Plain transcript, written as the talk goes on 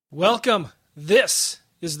Welcome. This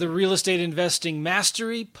is the Real Estate Investing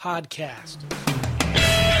Mastery Podcast.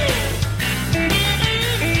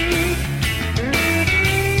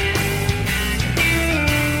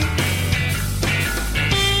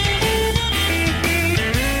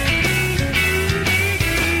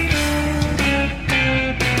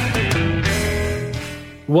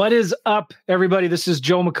 What is up, everybody? This is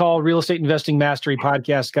Joe McCall, Real Estate Investing Mastery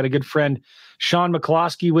Podcast. Got a good friend, Sean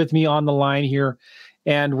McCloskey, with me on the line here.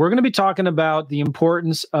 And we're going to be talking about the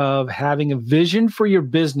importance of having a vision for your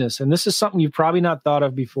business. And this is something you've probably not thought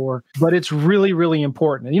of before, but it's really, really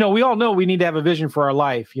important. And, we all know we need to have a vision for our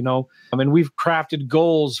life, and we've crafted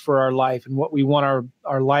goals for our life and what we want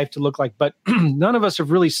our life to look like. But none of us have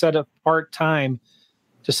really set apart time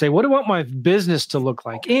to say, what do I want my business to look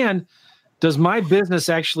like? And does my business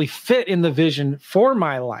actually fit in the vision for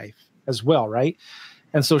my life as well, right?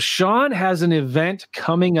 And so Sean has an event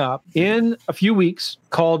coming up in a few weeks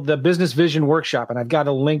called the Business Vision Workshop. And I've got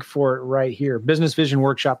a link for it right here,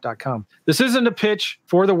 businessvisionworkshop.com. This isn't a pitch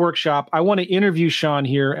for the workshop. I want to interview Sean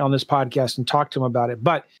here on this podcast and talk to him about it.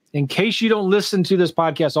 But in case you don't listen to this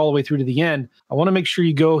podcast all the way through to the end, I want to make sure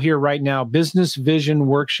you go here right now,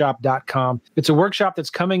 businessvisionworkshop.com. It's a workshop that's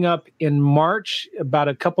coming up in March, about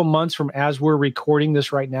a couple months from as we're recording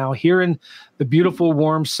this right now, here in the beautiful,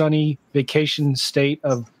 warm, sunny vacation state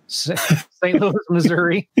of St. Louis,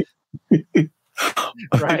 Missouri.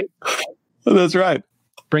 Right? That's right.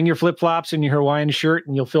 Bring your flip-flops and your Hawaiian shirt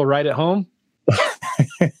and you'll feel right at home.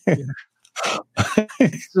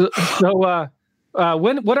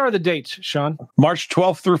 What are the dates, Sean? March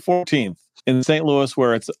 12th through 14th in St. Louis,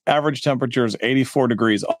 where its average temperature is 84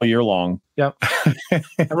 degrees all year long. Yep. And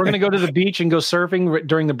we're going to go to the beach and go surfing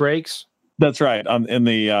during the breaks. That's right. In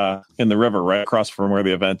the river right across from where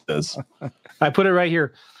the event is. I put it right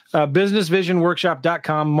here.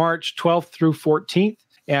 Businessvisionworkshop.com, March 12th through 14th.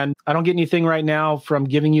 And I don't get anything right now from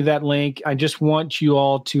giving you that link. I just want you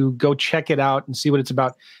all to go check it out and see what it's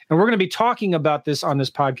about. And we're going to be talking about this on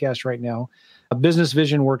this podcast right now.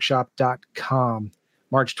 Businessvisionworkshop.com,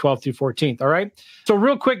 March 12th through 14th. All right. So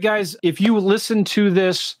real quick, guys, if you listen to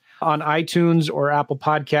this on iTunes or Apple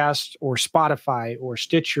Podcasts or Spotify or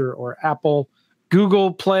Stitcher or Apple,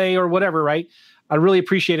 Google Play or whatever, right? I really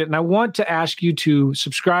appreciate it. And I want to ask you to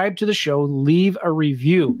subscribe to the show, leave a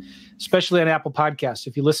review, especially on Apple Podcasts.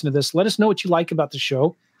 If you listen to this, let us know what you like about the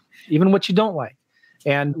show, even what you don't like.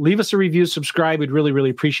 And leave us a review, subscribe. We'd really, really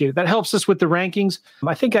appreciate it. That helps us with the rankings.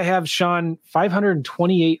 I think I have, Sean,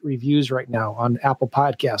 528 reviews right now on Apple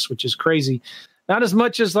Podcasts, which is crazy. Not as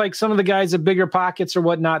much as like some of the guys at Bigger Pockets or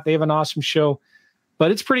whatnot. They have an awesome show,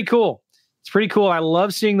 but it's pretty cool. It's pretty cool. I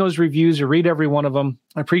love seeing those reviews. I read every one of them.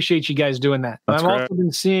 I appreciate you guys doing that. That's I've great. also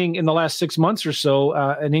been seeing in the last 6 months or so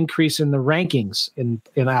an increase in the rankings in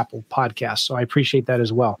Apple Podcasts. So I appreciate that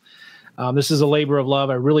as well. This is a labor of love.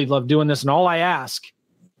 I really love doing this. And all I ask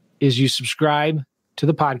is you subscribe to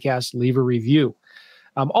the podcast, leave a review.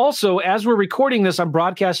 Also, as we're recording this, I'm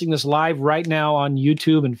broadcasting this live right now on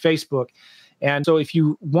YouTube and Facebook. And so if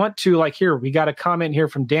you want to, like here, we got a comment here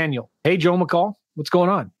from Daniel. Hey, Joe McCall, what's going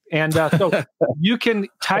on? And so you can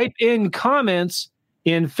type in comments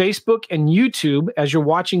in Facebook and YouTube as you're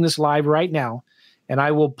watching this live right now, and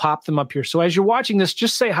I will pop them up here. So as you're watching this,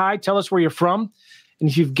 just say hi, tell us where you're from. And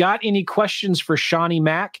if you've got any questions for Shawnee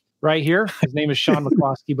Mac right here, his name is Sean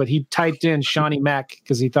McCloskey, but he typed in Shawnee Mac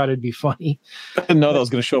because he thought it'd be funny. I didn't know that was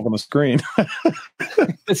going to show up on the screen.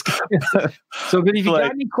 So, but if you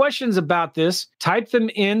got any questions about this, type them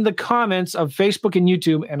in the comments of Facebook and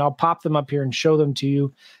YouTube, and I'll pop them up here and show them to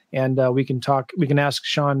you. And we can talk. We can ask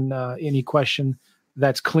Sean any question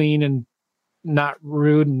that's clean and not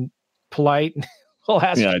rude and polite. We'll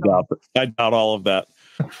ask. Yeah, I doubt all of that.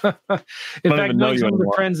 In fact, knowing some of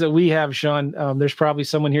the friends that we have, Sean, there's probably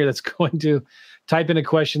someone here that's going to type in a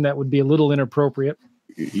question that would be a little inappropriate.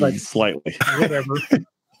 But slightly. Whatever.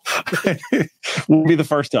 Will be the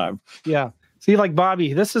first time. Yeah. See, like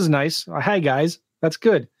Bobby, this is nice. Hi, guys. That's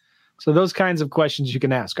good. So those kinds of questions you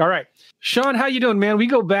can ask. All right. Sean, how you doing, man? We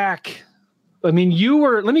go back. I mean,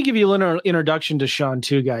 let me give you a little introduction to Sean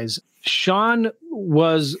too, guys. I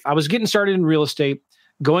was getting started in real estate,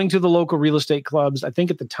 going to the local real estate clubs. I think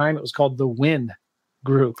at the time it was called the WIN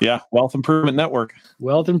Group. Yeah. Wealth Improvement Network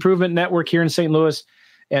here in St. Louis.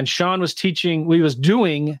 And Sean was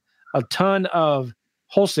doing a ton of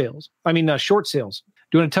short sales,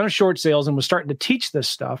 doing a ton of short sales, and was starting to teach this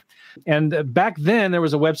stuff. And back then there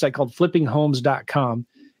was a website called flippinghomes.com.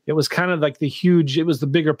 It was kind of like it was the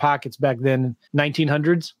Bigger Pockets back then,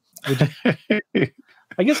 1900s.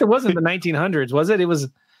 I guess it wasn't the 1900s, was it? It was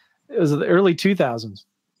the early 2000s.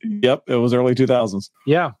 Yep, it was early 2000s.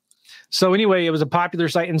 Yeah. So anyway, it was a popular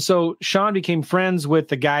site. And so Sean became friends with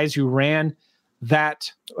the guys who ran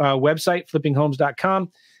that website,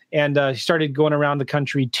 flippinghomes.com. And he started going around the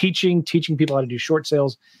country teaching people how to do short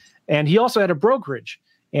sales. And he also had a brokerage.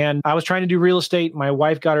 And I was trying to do real estate. My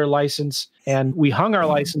wife got her license, and we hung our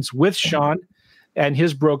license with Sean and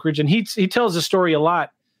his brokerage. And he tells the story a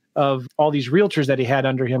lot of all these realtors that he had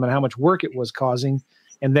under him and how much work it was causing.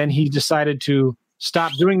 And then he decided to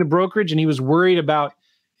stop doing the brokerage, and he was worried about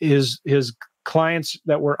his clients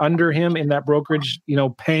that were under him in that brokerage,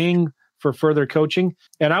 paying for further coaching.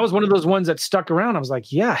 And I was one of those ones that stuck around. I was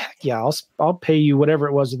like, yeah, I'll pay you whatever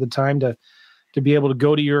it was at the time to be able to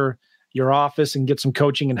go to your office and get some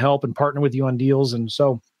coaching and help and partner with you on deals. And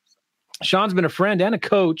so Sean's been a friend and a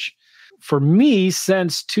coach for me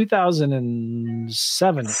since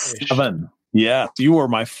 2007. Yeah. You were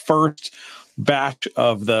my first batch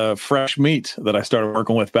of the fresh meat that I started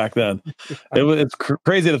working with back then. It's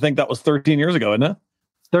crazy to think that was 13 years ago, isn't it?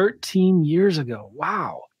 13 years ago.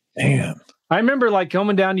 Wow. Man. I remember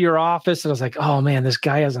coming down to your office, and I was like, oh man, this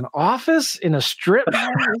guy has an office in a strip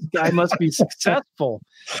mall. This guy must be successful.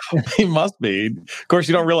 He must be. Of course,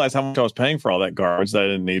 you don't realize how much I was paying for all that garbage that I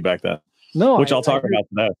didn't need back then. No, which I'll talk about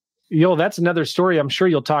today. That's another story I'm sure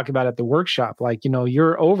you'll talk about at the workshop.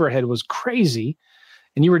 Your overhead was crazy,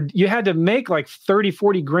 and you had to make 30,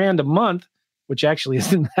 40 grand a month, which actually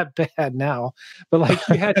isn't that bad now. But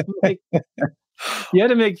you had to make you had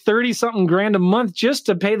to make 30 something grand a month just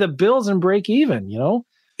to pay the bills and break even,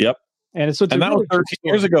 Yep. And that was 13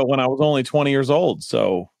 years ago when I was only 20 years old.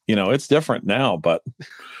 So, it's different now, but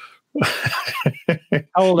how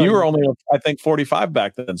old you were only, I think, 45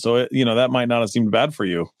 back then. So, that might not have seemed bad for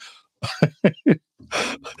you.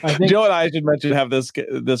 Joe and I should mention have this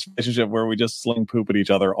relationship where we just sling poop at each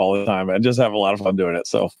other all the time and just have a lot of fun doing it.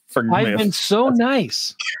 So forgive me. I've been so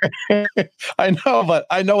nice. I know, but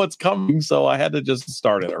I know it's coming, so I had to just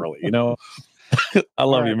start it early. I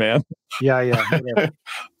love you, man. Yeah.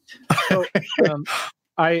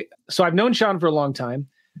 So I've known Sean for a long time.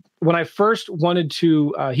 When I first wanted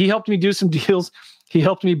to, he helped me do some deals. He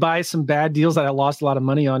helped me buy some bad deals that I lost a lot of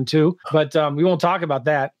money on too. But we won't talk about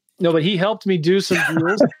that. No, but he helped me do some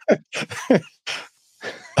deals.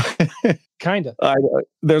 Kind of.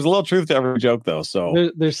 There's a little truth to every joke, though. So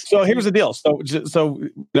here's the deal. So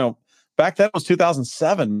back then it was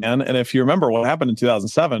 2007, man. And if you remember what happened in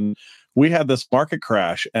 2007, we had this market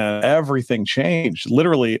crash and everything changed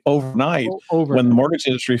literally overnight when the mortgage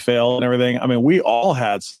industry failed and everything. I mean, we all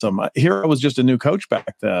had here I was just a new coach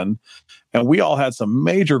back then, and we all had some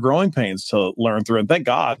major growing pains to learn through. And thank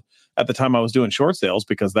God at the time I was doing short sales,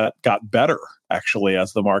 because that got better actually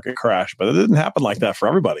as the market crashed. But it didn't happen like that for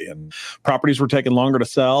everybody. And properties were taking longer to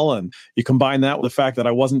sell. And you combine that with the fact that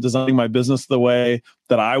I wasn't designing my business the way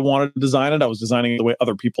that I wanted to design it. I was designing it the way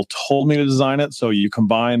other people told me to design it. So you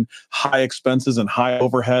combine high expenses and high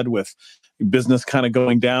overhead with business kind of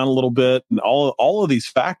going down a little bit, and all of these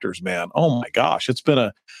factors, man. Oh my gosh, it's been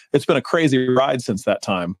a crazy ride since that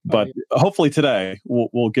time. But hopefully today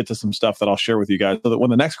we'll get to some stuff that I'll share with you guys, so that when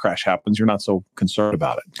the next crash happens, you're not so concerned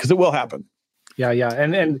about it, because it will happen. Yeah,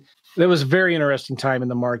 and it was a very interesting time in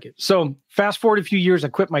the market. So fast forward a few years, I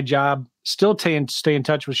quit my job. Still stay in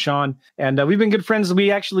touch with Sean, and we've been good friends. We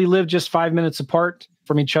actually live just 5 minutes apart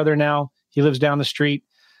from each other now. He lives down the street.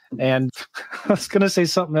 And I was going to say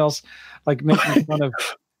something else, making fun of,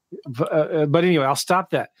 but anyway, I'll stop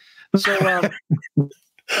that. So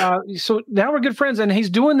now we're good friends, and he's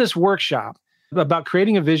doing this workshop about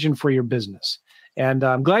creating a vision for your business. And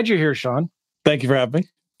I'm glad you're here, Sean. Thank you for having me.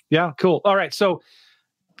 Yeah, cool. All right. So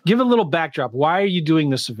give a little backdrop. Why are you doing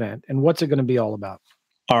this event, and what's it going to be all about?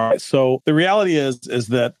 All right. So the reality is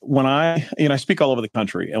that when I speak all over the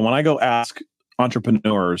country, and when I go ask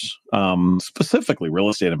entrepreneurs, specifically real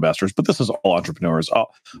estate investors, but this is all entrepreneurs,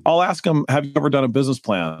 I'll ask them, have you ever done a business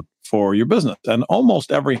plan for your business? And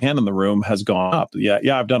almost every hand in the room has gone up.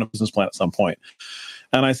 Yeah, I've done a business plan at some point.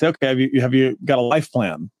 And I say, okay, have you got a life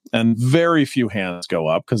plan? And very few hands go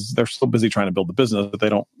up, because they're so busy trying to build the business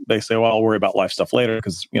that they say, well, I'll worry about life stuff later,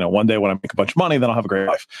 because one day when I make a bunch of money, then I'll have a great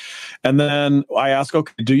life. And then I ask,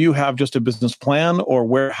 okay, do you have just a business plan,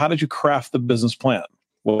 or how did you craft the business plan?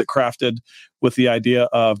 Was it crafted with the idea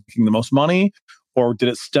of making the most money, or did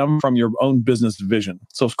it stem from your own business vision?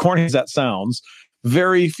 So as corny as that sounds,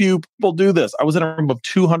 very few people do this. I was in a room of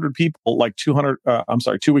 200 people,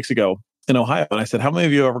 2 weeks ago in Ohio. And I said, how many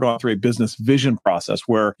of you have ever gone through a business vision process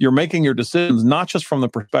where you're making your decisions, not just from the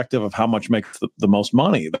perspective of how much makes the most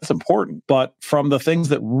money, that's important, but from the things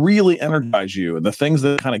that really energize you and the things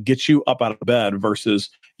that kind of get you up out of bed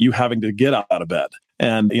versus you having to get up out of bed.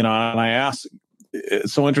 And, and I asked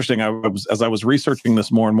it's so interesting. As I was researching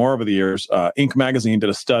this more and more over the years, Inc. magazine did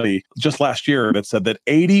a study just last year that said that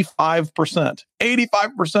 85%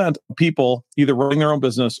 of people either running their own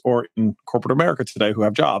business or in corporate America today who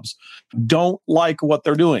have jobs don't like what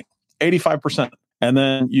they're doing. 85%. And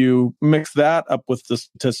then you mix that up with the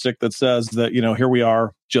statistic that says that, here we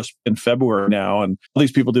are just in February now, and all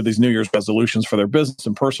these people do these New Year's resolutions for their business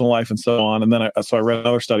and personal life and so on. And then I read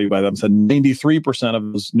another study by them said 93%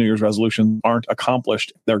 of those New Year's resolutions aren't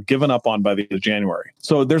accomplished. They're given up on by the end of January.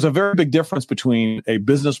 So there's a very big difference between a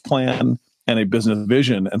business plan and a business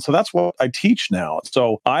vision. And so that's what I teach now.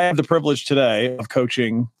 So I have the privilege today of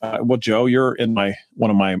coaching. Joe, you're in one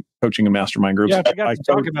of my coaching and mastermind groups. Yeah, I forgot to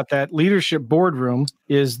talk about that. Leadership Boardroom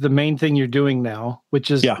is the main thing you're doing now, which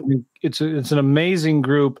is it's an amazing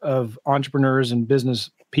group of entrepreneurs and business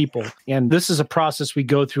people. And this is a process we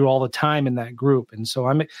go through all the time in that group. And so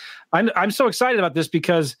I'm so excited about this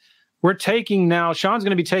because we're taking now, Sean's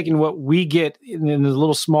going to be taking what we get in the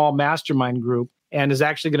little small mastermind group and is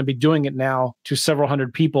actually going to be doing it now to several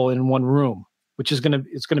hundred people in one room, which is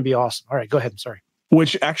it's going to be awesome. All right, go ahead. Sorry.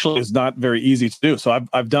 Which actually is not very easy to do. So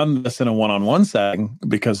I've done this in a one-on-one setting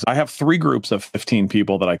because I have 3 groups of 15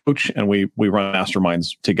 people that I coach, and we run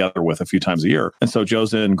masterminds together with a few times a year. And so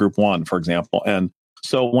Joe's in group 1, for example. And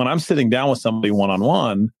so when I'm sitting down with somebody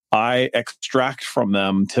one-on-one, I extract from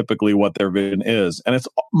them typically what their vision is. And it's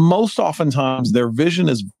most oftentimes their vision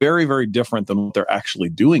is very, very different than what they're actually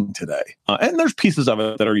doing today. And there's pieces of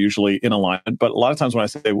it that are usually in alignment. But a lot of times when I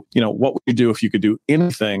say, what would you do if you could do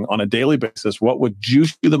anything on a daily basis? What would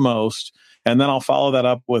juice you the most? And then I'll follow that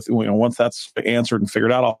up with, once that's answered and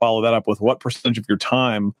figured out, I'll follow that up with what percentage of your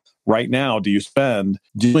time right now do you spend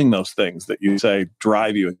doing those things that you say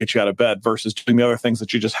drive you and get you out of bed versus doing the other things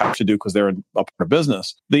that you just have to do because they're a part of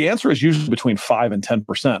business? The answer is usually between 5 and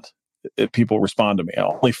 10%. If people respond to me,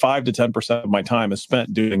 only 5 to 10% of my time is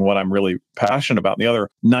spent doing what I'm really passionate about. And the other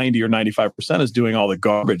 90 or 95% is doing all the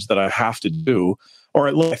garbage that I have to do, or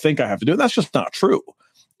at least I think I have to do. And that's just not true.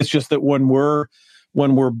 It's just that when we're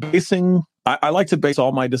basing, I like to base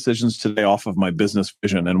all my decisions today off of my business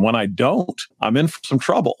vision. And when I don't, I'm in for some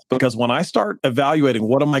trouble, because when I start evaluating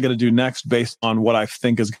what am I going to do next based on what I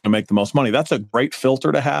think is going to make the most money, that's a great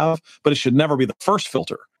filter to have, but it should never be the first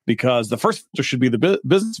filter, because the first filter should be the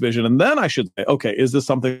business vision. And then I should say, okay, is this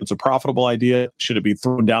something that's a profitable idea? Should it be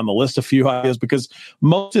thrown down the list a few ideas? Because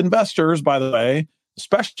most investors, by the way,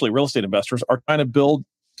 especially real estate investors, are trying to build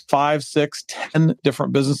 5, 6, 10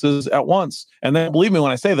 different businesses at once. And then believe me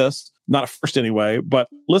when I say this, not at first anyway, but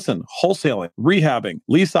listen, wholesaling, rehabbing,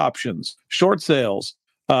 lease options, short sales,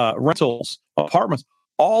 rentals, apartments,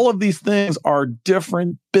 all of these things are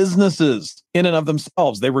different businesses in and of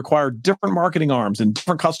themselves. They require different marketing arms and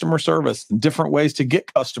different customer service and different ways to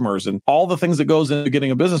get customers and all the things that goes into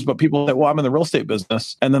getting a business. But people say, well, I'm in the real estate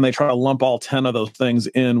business. And then they try to lump all 10 of those things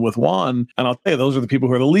in with one. And I'll tell you, those are the people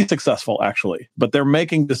who are the least successful, actually. But they're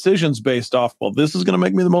making decisions based off, well, this is going to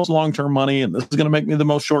make me the most long-term money, and this is going to make me the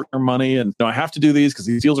most short-term money. And I have to do these because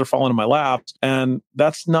these deals are falling in my lap. And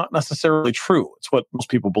that's not necessarily true. It's what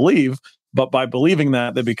most people believe. But by believing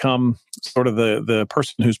that, they become sort of the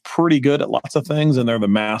person who's pretty good at lots of things, and they're the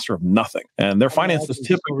master of nothing. And their finances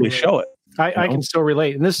typically show it. I can still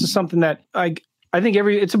relate. And this is something that I think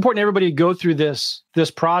it's important everybody to go through this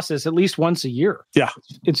process at least once a year. Yeah.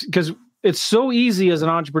 It's because it's so easy as an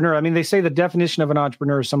entrepreneur. I mean, they say the definition of an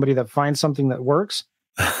entrepreneur is somebody that finds something that works,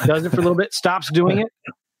 does it for a little bit, stops doing it,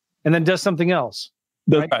 and then does something else.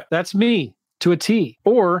 Right? That's me to a T.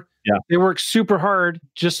 Or they work super hard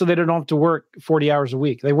just so they don't have to work 40 hours a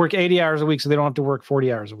week. They work 80 hours a week so they don't have to work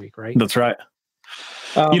 40 hours a week, right? That's right.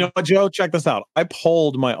 You know what, Joe? Check this out. I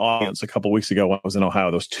polled my audience a couple of weeks ago when I was in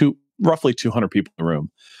Ohio. There was roughly 200 people in the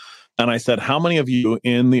room. And I said, how many of you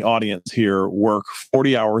in the audience here work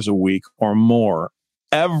 40 hours a week or more?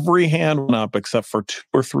 Every hand went up except for 2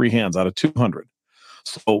 or 3 hands out of 200.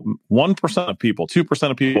 So 1% of people, 2%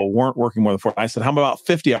 of people weren't working more than 40. I said, how about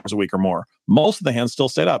 50 hours a week or more? Most of the hands still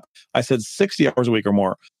stayed up. I said 60 hours a week or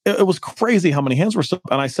more. It was crazy how many hands were still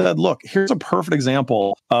up. And I said, look, here's a perfect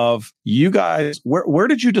example of you guys. Where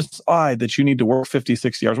did you decide that you need to work 50,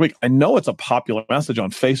 60 hours a week? I know it's a popular message on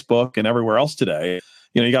Facebook and everywhere else today.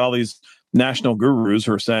 You got all these national gurus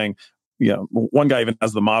who are saying, one guy even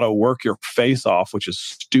has the motto, work your face off, which is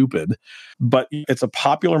stupid. But it's a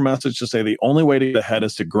popular message to say the only way to get ahead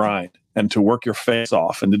is to grind. and to work your face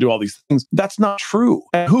off and to do all these things. That's not true.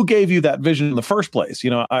 And who gave you that vision in the first place?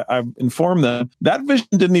 I informed them that vision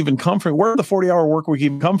didn't even come from where did the 40-hour work week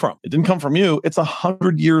even come from? It didn't come from you. It's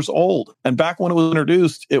 100 years old. And back when it was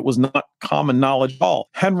introduced, it was not common knowledge at all.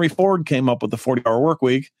 Henry Ford came up with the 40-hour work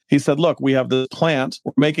week. He said, look, we have this plant,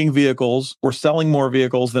 we're making vehicles, we're selling more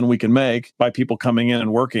vehicles than we can make by people coming in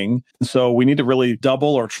and working. And so we need to really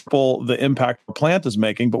double or triple the impact the plant is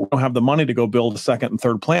making, but we don't have the money to go build a second and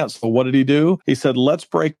third plant. So what did he do? He said, let's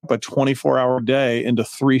break up a 24-hour day into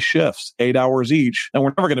 3 shifts, 8 hours each. And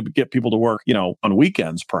we're never going to get people to work, on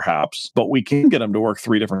weekends perhaps, but we can get them to work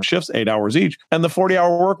 3 different shifts, 8 hours each. And the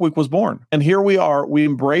 40-hour work week was born. And here we are, we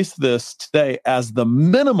embrace this today as the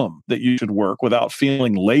minimum that you should work without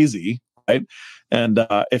feeling lazy, right? And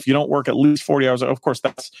if you don't work at least 40 hours, of course,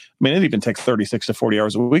 it even takes 36 to 40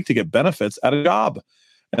 hours a week to get benefits at a job.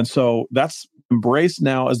 And so that's embraced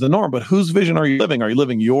now as the norm. But whose vision are you living? Are you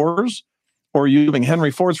living yours? Or are you living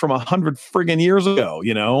Henry Ford's from 100 friggin' years ago?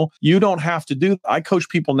 You don't have to do that. I coach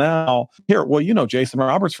people now here. Well, Jason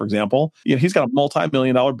Roberts, for example, he's got a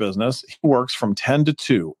multi-million-dollar business. He works from 10 to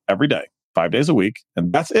 2 every day, 5 days a week.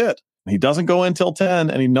 And that's it. He doesn't go in till 10,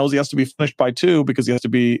 and he knows he has to be finished by 2 because he has to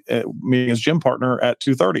be meeting his gym partner at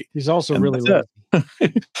 2:30. He's also really lazy.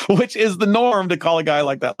 Which is the norm to call a guy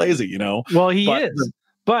like that lazy, Well, he is.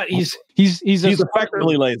 But he's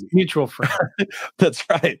effectively lazy. Mutual friend. That's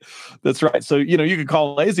right. So, you could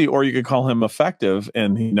call him lazy or you could call him effective,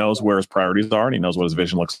 and he knows where his priorities are and he knows what his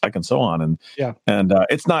vision looks like and so on. And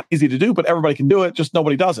it's not easy to do, but everybody can do it. Just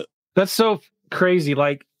nobody does it. That's so crazy.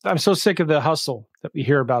 Like, I'm so sick of the hustle that we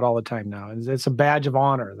hear about all the time now. It's a badge of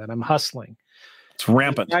honor that I'm hustling. It's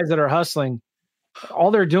rampant. The guys that are hustling,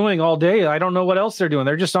 all they're doing all day, I don't know what else they're doing.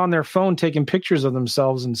 They're just on their phone taking pictures of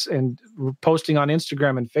themselves and posting on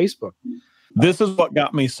Instagram and Facebook. This is what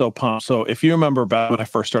got me so pumped. So if you remember back when I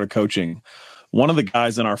first started coaching, one of the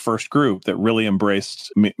guys in our first group that really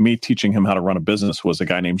embraced me teaching him how to run a business was a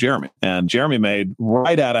guy named Jeremy. And Jeremy made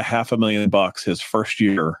right at $500,000 his first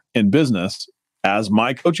year in business as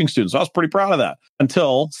my coaching student. So I was pretty proud of that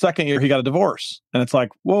until second year he got a divorce. And it's like,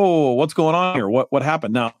 whoa, what's going on here? What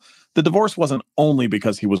happened? Now, the divorce wasn't only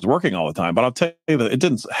because he was working all the time, but I'll tell you that it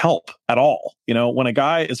didn't help at all. When a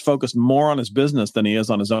guy is focused more on his business than he is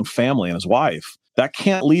on his own family and his wife, that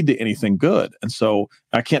can't lead to anything good. And so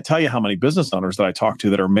I can't tell you how many business owners that I talk to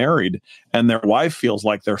that are married and their wife feels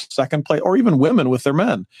like they're second place, or even women with their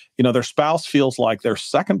men. Their spouse feels like they're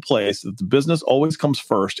second place, that the business always comes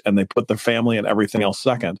first and they put their family and everything else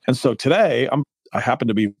second. And so today I happen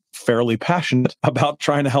to be fairly passionate about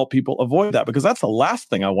trying to help people avoid that, because that's the last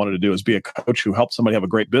thing I wanted to do, is be a coach who helped somebody have a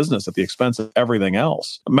great business at the expense of everything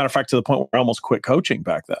else. Matter of fact, to the point where I almost quit coaching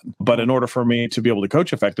back then. But in order for me to be able to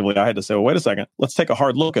coach effectively, I had to say, well, wait a second, let's take a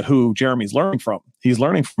hard look at who Jeremy's learning from. He's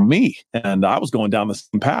learning from me. And I was going down the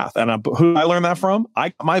same path. And who I learned that from? I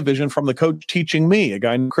got my vision from the coach teaching me, a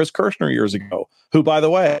guy named Chris Kirshner years ago, who, by the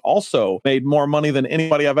way, also made more money than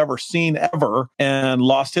anybody I've ever seen ever and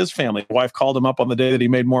lost his family. His wife called him up on the day that he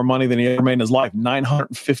made more money than he ever made in his life.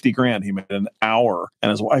 $950,000 he made in an hour. And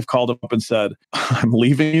his wife called him up and said, I'm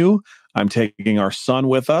leaving you. I'm taking our son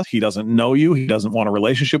with us. He doesn't know you. He doesn't want a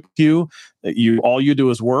relationship with you. All you do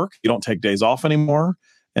is work. You don't take days off anymore.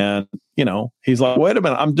 And, he's like, wait a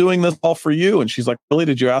minute, I'm doing this all for you. And she's like, really?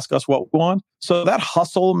 Did you ask us what we want? So that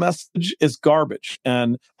hustle message is garbage.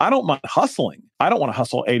 And I don't mind hustling. I don't want to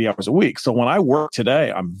hustle 80 hours a week. So when I work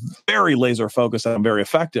today, I'm very laser focused and I'm very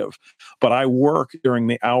effective. But I work during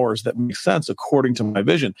the hours that make sense according to my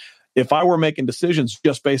vision. If I were making decisions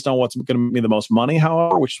just based on what's going to make me the most money,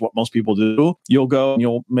 however, which is what most people do, you'll go and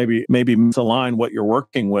you'll maybe misalign what you're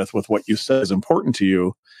working with what you say is important to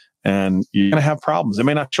you. And you're going to have problems. It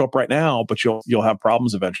may not show up right now, but you'll have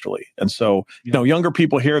problems eventually. And so, younger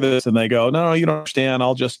people hear this and they go, no, you don't understand.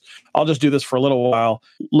 I'll just do this for a little while.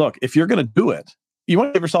 Look, if you're going to do it, you want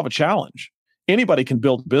to give yourself a challenge. Anybody can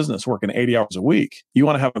build a business working 80 hours a week. You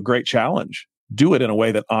want to have a great challenge. Do it in a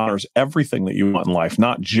way that honors everything that you want in life,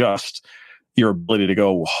 not just your ability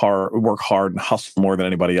to work hard and hustle more than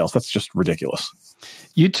anybody else. That's just ridiculous.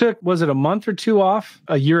 You took, was it a month or 2 off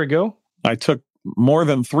a year ago? I took more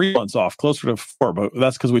than 3 months off, closer to 4, but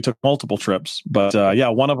that's because we took multiple trips. But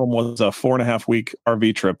one of them was a 4.5-week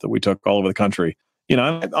RV trip that we took all over the country.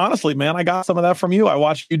 Honestly, man, I got some of that from you. I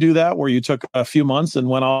watched you do that, where you took a few months and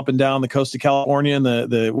went up and down the coast of California and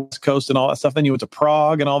the West Coast and all that stuff. Then you went to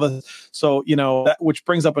Prague and all this. So, that, which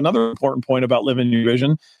brings up another important point about living your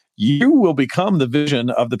vision. You will become the vision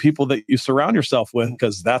of the people that you surround yourself with,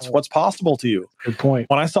 because that's what's possible to you. Good point.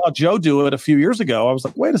 When I saw Joe do it a few years ago, I was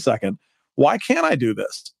like, wait a second. Why can't I do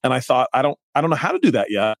this? And I thought, I don't know how to do that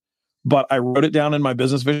yet, but I wrote it down in my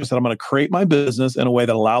business vision. I said, I'm going to create my business in a way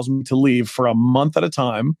that allows me to leave for a month at a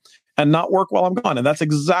time and not work while I'm gone. And that's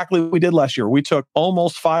exactly what we did last year. We took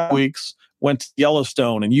almost 5 weeks, went to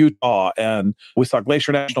Yellowstone and Utah, and we saw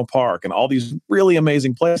Glacier National Park and all these really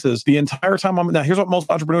amazing places the entire time. Now, here's what most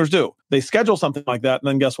entrepreneurs do. They schedule something like that, and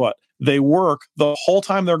then guess what? They work the whole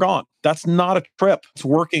time they're gone. That's not a trip. It's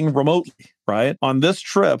working remotely, right? On this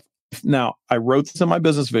trip, now, I wrote this in my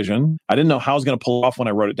business vision. I didn't know how I was going to pull it off when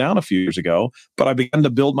I wrote it down a few years ago, but I began to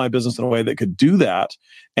build my business in a way that could do that.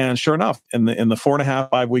 And sure enough, in the 4.5,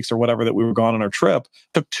 5 weeks or whatever that we were gone on our trip,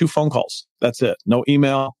 took 2 phone calls. That's it. No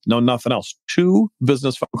email, no nothing else. 2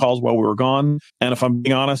 business phone calls while we were gone. And if I'm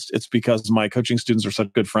being honest, it's because my coaching students are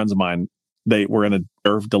such good friends of mine. They were in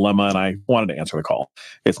a dilemma and I wanted to answer the call.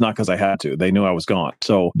 It's not because I had to. They knew I was gone.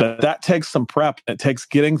 So that takes some prep. It takes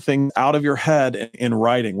getting things out of your head in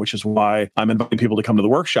writing, which is why I'm inviting people to come to the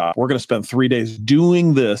workshop. We're going to spend 3 days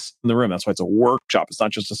doing this in the room. That's why it's a workshop. It's not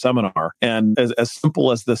just a seminar. And as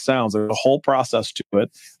simple as this sounds, there's a whole process to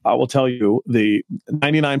it. I will tell you, the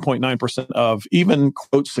 99.9% of even,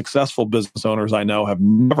 quote, successful business owners I know have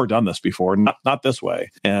never done this before, not this way.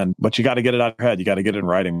 But you got to get it out of your head. You got to get it in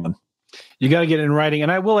writing, man. You got to get it in writing.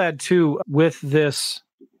 And I will add too, with this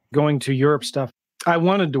going to Europe stuff, I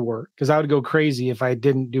wanted to work because I would go crazy if I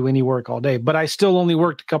didn't do any work all day, but I still only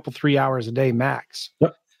worked a couple, 3 hours a day max.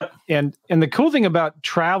 Yep. And the cool thing about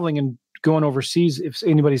traveling and going overseas, if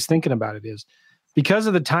anybody's thinking about it, is because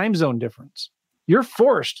of the time zone difference, you're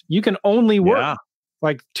forced. You can only work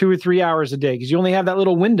like 2 or 3 hours a day because you only have that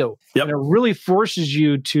little window. Yep. And it really forces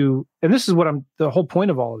you to, and this is what the whole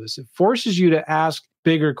point of all of this, it forces you to ask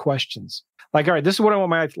bigger questions. Like, all right, this is what I want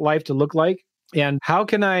my life to look like. And how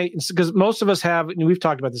can I, because most of us have, and we've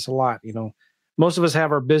talked about this a lot, most of us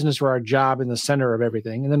have our business or our job in the center of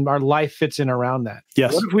everything. And then our life fits in around that.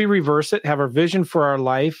 Yes. What if we reverse it, have our vision for our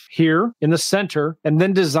life here in the center, and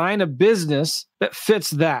then design a business that fits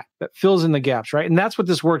that fills in the gaps, right? And that's what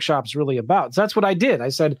this workshop is really about. So that's what I did. I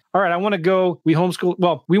said, all right, I want to go, we want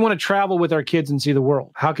to travel with our kids and see the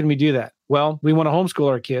world. How can we do that? Well, we want to homeschool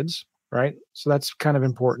our kids, right? So that's kind of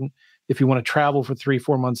important if you want to travel for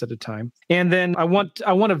 3-4 months at a time. And then I want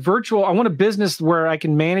a business where I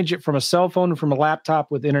can manage it from a cell phone and from a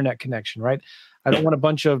laptop with internet connection, right? I don't want a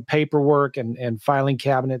bunch of paperwork and filing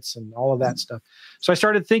cabinets and all of that stuff. So I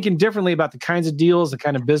started thinking differently about the kinds of deals, the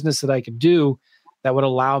kind of business that I could do that would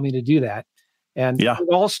allow me to do that. And it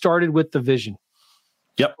all started with the vision.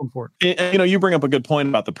 Yep. And, you bring up a good point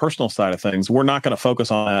about the personal side of things. We're not going to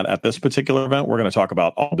focus on that at this particular event. We're going to talk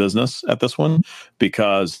about all business at this one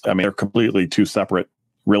because, they're completely 2 separate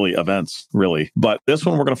events. But this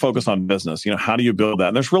one, we're going to focus on business. How do you build that?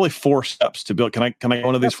 And there's really 4 steps to build. Can I go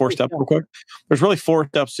into these 4 steps real quick? There's really 4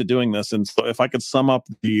 steps to doing this. And so if I could sum up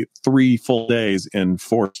the 3 full days in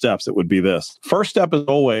 4 steps, it would be this. First step is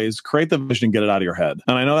always create the vision and get it out of your head.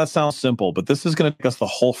 And I know that sounds simple, but this is going to take us the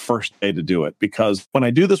whole first day to do it. Because when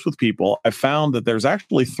I do this with people, I found that there's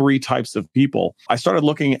actually 3 types of people. I started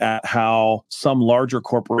looking at how some larger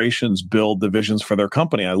corporations build the visions for their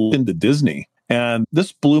company. I looked into Disney. And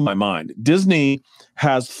this blew my mind. Disney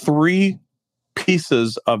has 3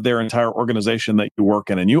 pieces of their entire organization that you work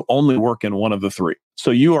in, and you only work in one of the 3.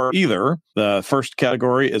 So you are either, the first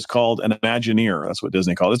category is called an Imagineer. That's what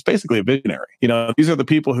Disney called it. It's basically a visionary. These are the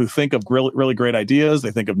people who think of really, really great ideas.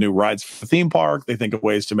 They think of new rides for the theme park. They think of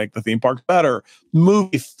ways to make the theme park better.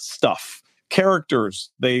 Movie stuff. Characters,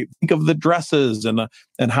 they think of the dresses and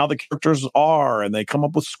how the characters are, and they come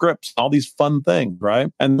up with scripts, all these fun things,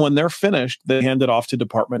 right? And when they're finished, they hand it off to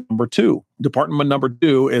department number 2. Department number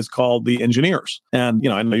 2 is called the engineers. And,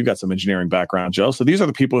 I know you've got some engineering background, Joe. So these are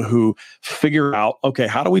the people who figure out, okay,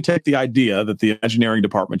 how do we take the idea that the engineering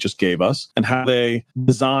department just gave us and how they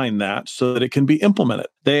design that so that it can be implemented?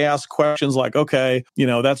 They ask questions like, okay,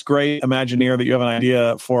 that's great, Imagineer, that you have an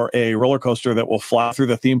idea for a roller coaster that will fly through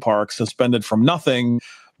the theme park suspended from nothing.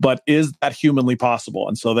 But is that humanly possible?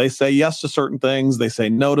 And so they say yes to certain things. They say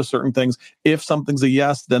no to certain things. If something's a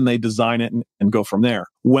yes, then they design it and go from there.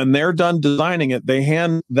 When they're done designing it, they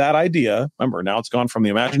hand that idea. Remember, now it's gone from the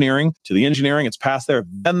Imagineering to the engineering. It's passed there.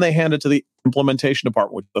 Then they hand it to the implementation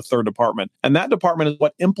department, which is the 3rd department. And that department is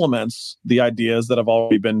what implements the ideas that have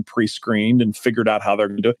already been pre-screened and figured out how they're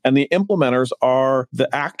going to do it. And the implementers are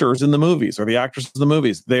the actors in the movies or the actresses in the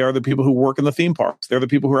movies. They are the people who work in the theme parks. They're the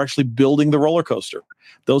people who are actually building the roller coaster.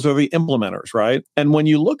 Those are the implementers, right? And when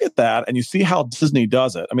you look at that and you see how Disney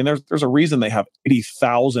does it, there's a reason they have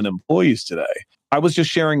 80,000 employees today. I was just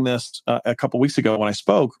sharing this a couple weeks ago when I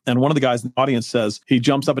spoke, and one of the guys in the audience says, he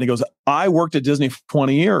jumps up and he goes, I worked at Disney for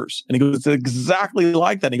 20 years. And he goes, it's exactly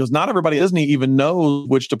like that. And he goes, not everybody at Disney even knows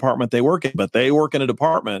which department they work in, but they work in a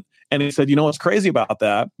department. And he said, you know what's crazy about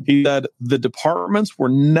that? He said, the departments were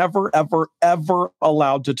never, ever, ever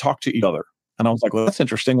allowed to talk to each other. And I was like, well, that's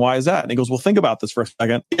interesting. Why is that? And he goes, well, think about this for a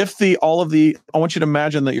second. If I want you to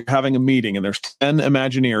imagine that you're having a meeting and there's 10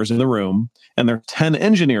 Imagineers in the room and there's 10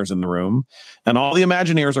 engineers in the room, and all the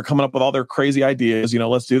Imagineers are coming up with all their crazy ideas,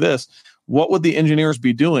 let's do this. What would the engineers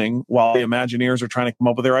be doing while the Imagineers are trying to come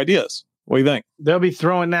up with their ideas? What do you think? They'll be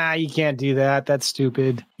throwing, you can't do that. That's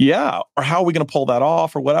stupid. Yeah. Or how are we going to pull that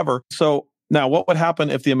off or whatever? So now what would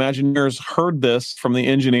happen if the Imagineers heard this from the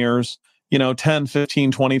engineers, 10,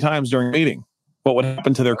 15, 20 times during a meeting? What would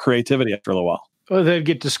happen to their creativity after a little while? Well, they'd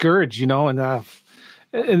get discouraged, and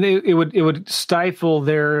it would stifle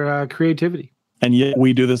their creativity. And yet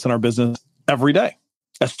we do this in our business every day,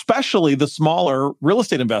 especially the smaller real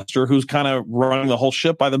estate investor who's kind of running the whole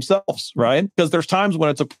ship by themselves, right? Because there's times when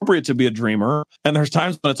it's appropriate to be a dreamer, and there's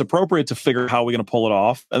times when it's appropriate to figure out how we're going to pull it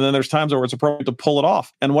off, and then there's times where it's appropriate to pull it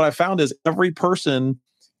off. And what I found is every person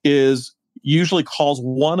usually calls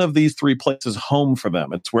one of these three places home for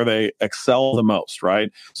them. It's where they excel the most, right?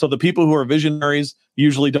 So the people who are visionaries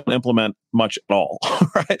usually don't implement much at all,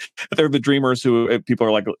 right? They're the dreamers who people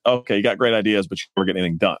are like, okay, you got great ideas, but you never get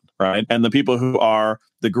anything done, right? And the people who are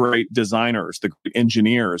the great designers, the great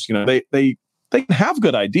engineers, they can have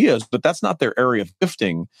good ideas, but that's not their area of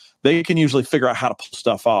gifting. They can usually figure out how to pull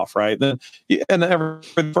stuff off, right? And every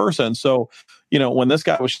person. So, when this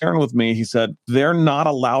guy was sharing with me, he said, they're not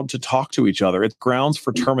allowed to talk to each other. It's grounds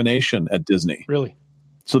for termination at Disney. Really?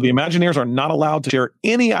 So the Imagineers are not allowed to share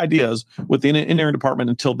any ideas with the engineering department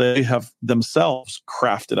until they have themselves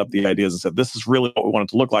crafted up the ideas and said, this is really what we want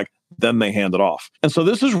it to look like. Then they hand it off. And so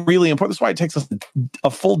this is really important. That's why it takes us a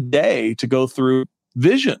full day to go through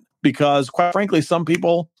vision. Because quite frankly, some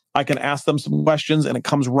people, I can ask them some questions and it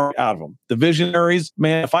comes right out of them. The visionaries,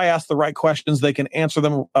 man, if I ask the right questions, they can answer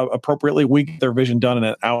them appropriately. We get their vision done in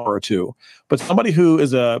an hour or two. But somebody who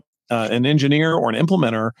is an engineer or an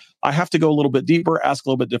implementer, I have to go a little bit deeper, ask a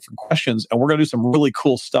little bit different questions, and we're going to do some really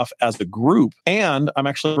cool stuff as a group. And I'm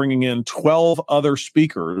actually bringing in 12 other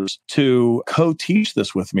speakers to co-teach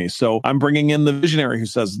this with me. So I'm bringing in the visionary who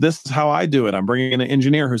says, this is how I do it. I'm bringing in an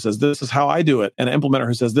engineer who says, this is how I do it. And an implementer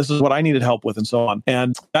who says, this is what I needed help with, and so on.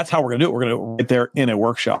 And that's how we're going to do it. We're going to do it right there in a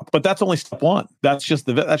workshop. But that's only step one. That's just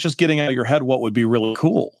getting out of your head what would be really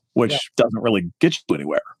cool, which doesn't really get you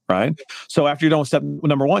anywhere, right? So after you're done with step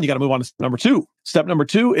number one, you got to move on to step number two. Step number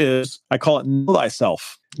two is, I call it know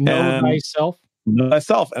thyself. Know thyself? Know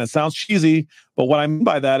thyself. And it sounds cheesy, but what I mean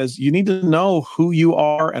by that is you need to know who you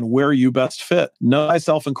are and where you best fit. Know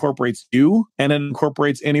thyself incorporates you, and it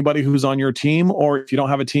incorporates anybody who's on your team, or if you don't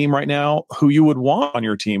have a team right now, who you would want on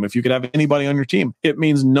your team. If you could have anybody on your team, it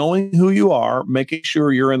means knowing who you are, making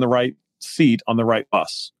sure you're in the right seat on the right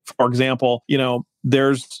bus. For example,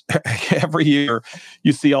 there's every year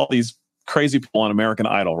you see all these crazy people on American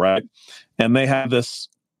Idol, right? And they have this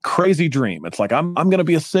crazy dream. It's like, I'm going to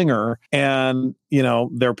be a singer, and,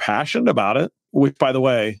 they're passionate about it, which, by the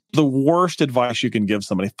way, the worst advice you can give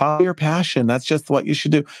somebody, follow your passion. That's just what you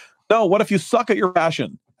should do. No, what if you suck at your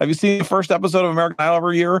passion? Have you seen the first episode of American Idol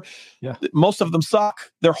every year? Yeah. Most of them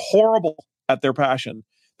suck. They're horrible at their passion.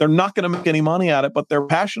 They're not going to make any money at it, but they're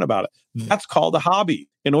passionate about it. That's called a hobby.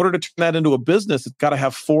 In order to turn that into a business, it's got to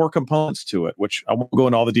have 4 components to it, which I won't go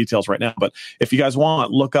into all the details right now. But if you guys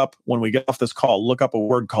want, look up, when we get off this call, look up a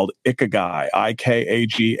word called Ikigai,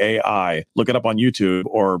 Ikagai. Look it up on YouTube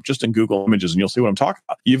or just in Google Images, and you'll see what I'm talking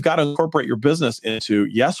about. You've got to incorporate your business into,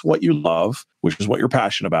 yes, what you love, which is what you're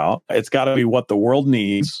passionate about. It's got to be what the world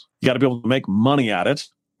needs. You got to be able to make money at it,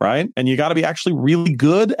 right? And you got to be actually really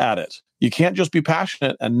good at it. You can't just be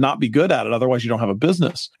passionate and not be good at it. Otherwise, you don't have a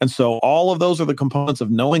business. And so all of those are the components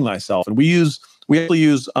of knowing thyself. And we actually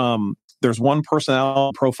use, there's one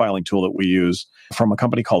personality profiling tool that we use from a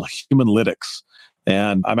company called Humanlytics.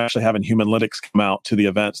 And I'm actually having Humanlytics come out to the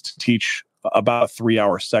events to teach about a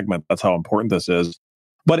 3-hour segment. That's how important this is.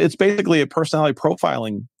 But it's basically a personality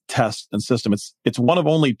profiling test and system. It's one of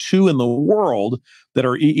only 2 in the world that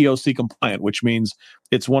are EEOC compliant, which means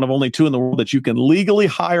it's one of only 2 in the world that you can legally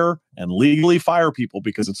hire and legally fire people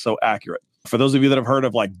because it's so accurate. For those of you that have heard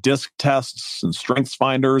of like DISC tests and strengths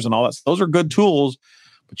finders and all that, those are good tools.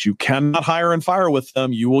 but you cannot hire and fire with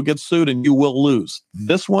them. You will get sued and you will lose.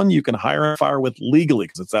 This one you can hire and fire with legally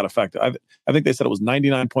because it's that effective. I think they said it was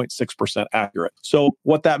 99.6% accurate. So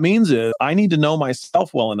what that means is I need to know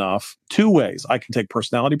myself well enough two ways. I can take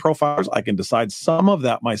personality profiles. I can decide some of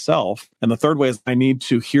that myself. And the third way is I need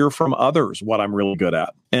to hear from others what I'm really good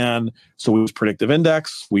at. And so we use predictive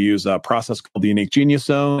index. We use a process called the unique genius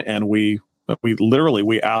zone. And we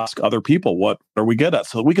ask other people, what are we good at?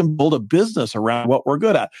 So we can build a business around what we're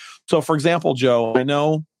good at. So for example, Joe, I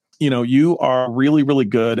know, you are really, really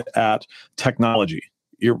good at technology.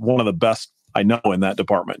 You're one of the best I know in that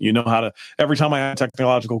department. You know how to, every time I have a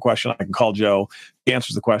technological question, I can call Joe. He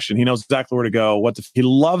answers the question. He knows exactly where to go. He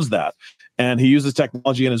loves that. And he uses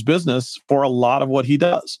technology in his business for a lot of what he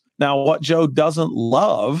does. Now, what Joe doesn't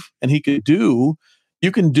love, and he could do,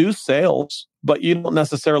 you can do sales, but you don't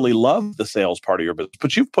necessarily love the sales part of your business.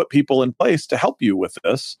 But you've put people in place to help you with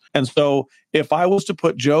this. And so if I was to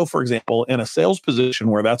put Joe, for example, in a sales position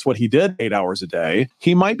where that's what he did 8 hours a day,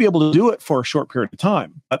 he might be able to do it for a short period of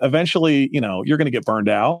time. But eventually, you're going to get burned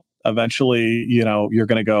out. Eventually, you're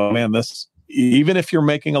going to go, man, even if you're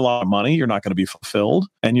making a lot of money, you're not going to be fulfilled.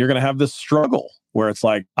 And you're going to have this struggle where it's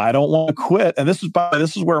like, I don't want to quit. And this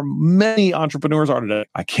is where many entrepreneurs are today.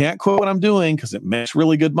 I can't quit what I'm doing because it makes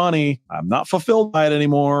really good money. I'm not fulfilled by it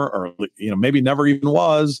anymore, or maybe never even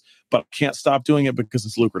was, but I can't stop doing it because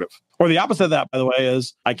it's lucrative. Or the opposite of that, by the way,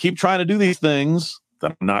 is I keep trying to do these things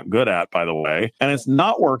that I'm not good at, by the way, and it's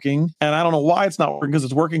not working. And I don't know why it's not working, because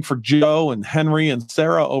it's working for Joe and Henry and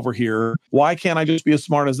Sarah over here. Why can't I just be as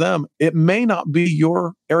smart as them? It may not be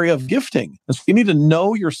your area of gifting. And so you need to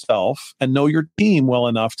know yourself and know your team well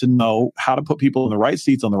enough to know how to put people in the right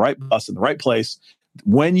seats, on the right bus, in the right place.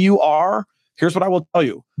 When you are, here's what I will tell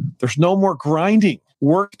you. There's no more grinding.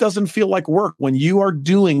 Work doesn't feel like work. When you are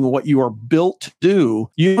doing what you are built to do,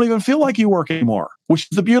 you don't even feel like you work anymore, which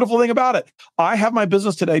is the beautiful thing about it. I have my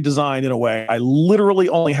business today designed in a way I literally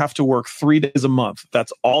only have to work 3 days a month.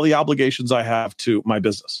 That's all the obligations I have to my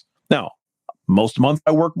business. Now, most months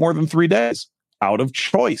I work more than 3 days out of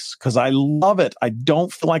choice because I love it. I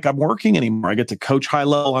don't feel like I'm working anymore. I get to coach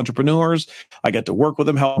high-level entrepreneurs. I get to work with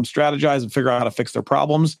them, help them strategize and figure out how to fix their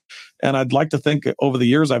problems. And I'd like to think over the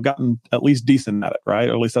years, I've gotten at least decent at it, right?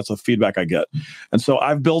 Or at least that's the feedback I get. And so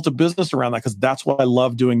I've built a business around that because that's what I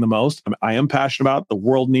love doing the most. I am passionate about it. The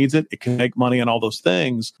world needs it. It can make money and all those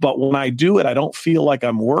things. But when I do it, I don't feel like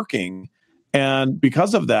I'm working. And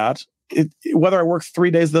because of that, whether I work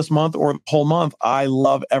 3 days this month or the whole month, I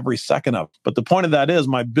love every second of it. But the point of that is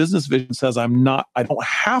my business vision says I don't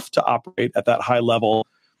have to operate at that high level,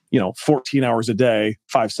 14 hours a day,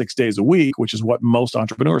 5-6 days a week, which is what most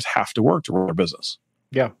entrepreneurs have to work to run their business.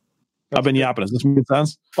 Yeah. I've been yapping. Does this make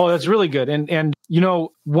sense? Oh, that's really good. And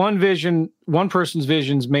one person's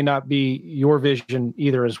visions may not be your vision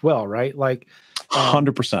either as well, right? Like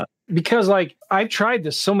 100%. Because I've tried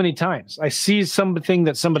this so many times. I see something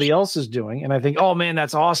that somebody else is doing and I think, oh man,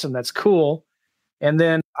 that's awesome. That's cool. And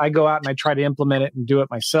then I go out and I try to implement it and do it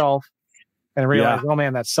myself and realize, oh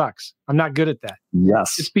man, that sucks. I'm not good at that.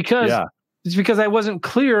 Yes. It's because I wasn't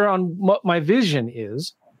clear on what my vision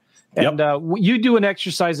is. And you do an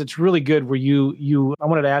exercise that's really good where I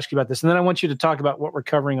wanted to ask you about this. And then I want you to talk about what we're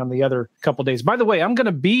covering on the other couple of days. By the way, I'm going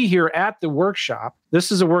to be here at the workshop.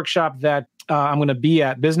 This is a workshop that I'm going to be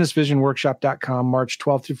at businessvisionworkshop.com, March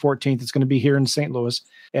 12th through 14th. It's going to be here in St. Louis.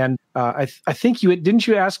 And I think didn't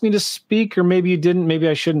you ask me to speak, or maybe you didn't? Maybe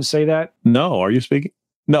I shouldn't say that. No. Are you speaking?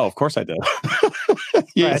 No, of course I did.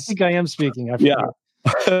 Yes. Right, I think I am speaking.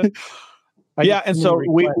 And so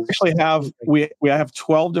we actually have we have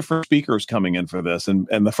 12 different speakers coming in for this, and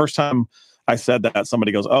the first time I said that,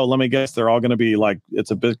 somebody goes, "Oh, let me guess, they're all going to be like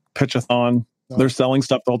it's a big pitch-a-thon." They're selling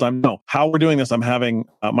stuff the whole time. No, how we're doing this, I'm having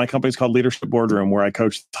my company's called Leadership Boardroom, where I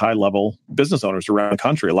coach high-level business owners around the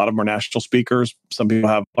country. A lot of them are national speakers. Some people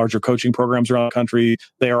have larger coaching programs around the country.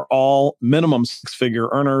 They are all minimum 6-figure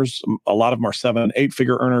earners. A lot of them are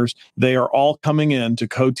 7-8-figure earners. They are all coming in to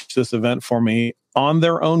co-teach this event for me on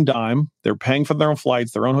their own dime. They're paying for their own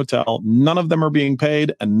flights, their own hotel. None of them are being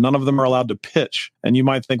paid, and none of them are allowed to pitch. And you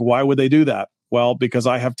might think, why would they do that? Well, because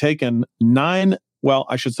I have taken 11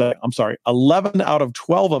 out of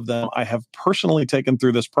 12 of them I have personally taken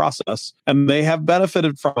through this process, and they have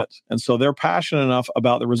benefited from it. And so they're passionate enough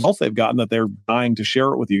about the results they've gotten that they're dying to share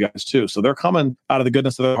it with you guys too. So they're coming out of the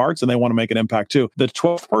goodness of their hearts, and they want to make an impact too. The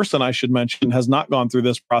 12th person I should mention has not gone through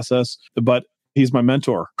this process, but he's my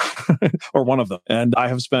mentor or one of them. And I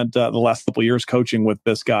have spent the last couple of years coaching with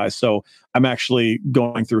this guy. So I'm actually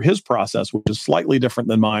going through his process, which is slightly different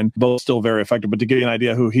than mine, both still very effective. But to give you an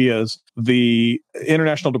idea who he is, the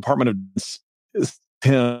International Department of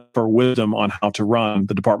him for wisdom on how to run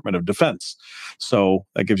the Department of Defense. So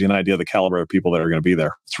that gives you an idea of the caliber of people that are going to be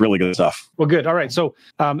there. It's really good stuff. Well, good. All right. So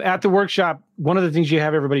at the workshop, one of the things you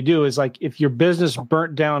have everybody do is like if your business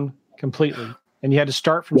burnt down completely and you had to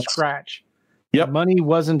start from scratch, money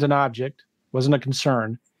wasn't an object, wasn't a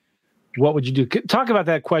concern, what would you do? Talk about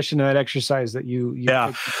that question and that exercise that you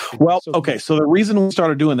Well, okay. So the reason we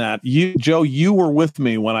started doing that, Joe, you were with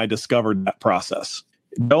me when I discovered that process.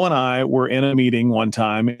 Joe and I were in a meeting one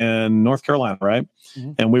time in North Carolina, right?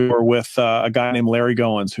 Mm-hmm. And we were with a guy named Larry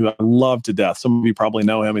Goins, who I love to death. Some of you probably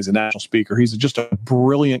know him. He's a national speaker. He's just a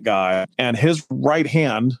brilliant guy. And his right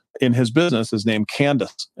hand in his business is named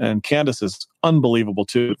Candace. And Candace is unbelievable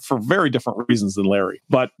too, for very different reasons than Larry.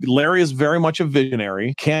 But Larry is very much a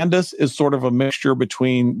visionary. Candace is sort of a mixture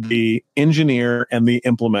between the engineer and the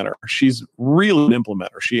implementer. She's really an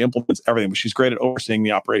implementer. She implements everything, but she's great at overseeing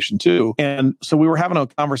the operation too. And so we were having a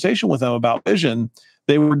conversation with them about vision.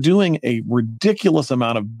 They were doing a ridiculous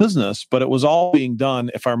amount of business, but it was all being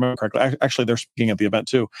done, if I remember correctly. Actually, they're speaking at the event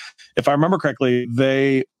too. If I remember correctly,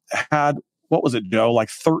 they had, what was it, Joe? Like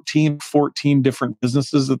 13, 14 different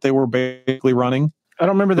businesses that they were basically running. I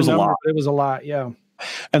don't remember the number, but it was a lot. Yeah.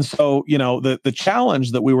 And so, the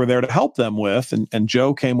challenge that we were there to help them with, and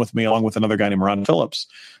Joe came with me along with another guy named Ron Phillips,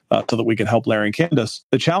 so that we could help Larry and Candace.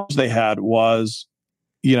 The challenge they had was,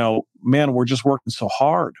 man, we're just working so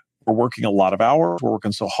hard. We're working a lot of hours. We're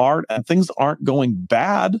working so hard and things aren't going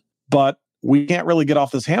bad, but we can't really get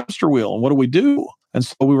off this hamster wheel. And what do we do? And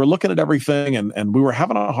so we were looking at everything and we were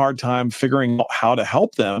having a hard time figuring out how to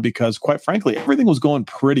help them because quite frankly, everything was going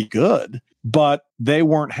pretty good, but they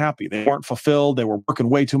weren't happy. They weren't fulfilled. They were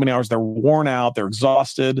working way too many hours. They're worn out. They're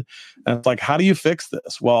exhausted. And it's like, how do you fix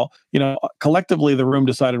this? Well, collectively the room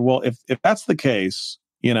decided, well, if that's the case,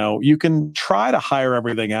 you can try to hire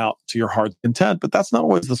everything out to your heart's content, but that's not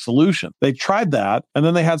always the solution. They tried that, and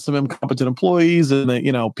then they had some incompetent employees, and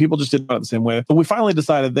people just didn't do it the same way. But we finally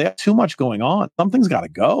decided they have too much going on. Something's got to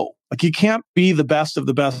go. Like you can't be the best of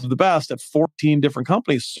the best of the best at 14 different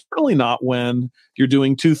companies. Certainly not when you're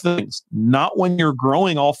doing two things. Not when you're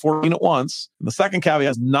growing all 14 at once. And the second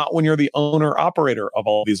caveat is not when you're the owner operator of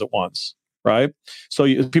all of these at once. Right?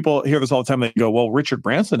 So people hear this all the time. They go, well, Richard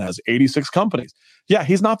Branson has 86 companies. Yeah,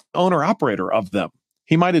 he's not the owner operator of them.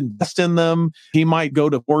 He might invest in them. He might go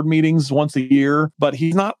to board meetings once a year, but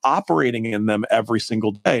he's not operating in them every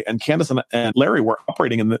single day. And Candace and Larry were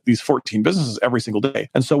operating in these 14 businesses every single day.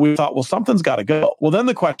 And so we thought, well, something's got to go. Well, then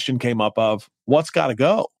the question came up of what's got to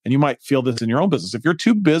go? And you might feel this in your own business. If you're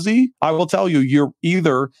too busy, I will tell you, you're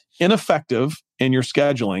either ineffective in your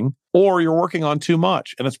scheduling or you're working on too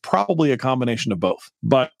much. And it's probably a combination of both.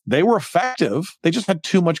 But they were effective. They just had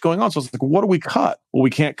too much going on. So it's like, what do we cut? Well, we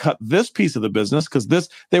can't cut this piece of the business because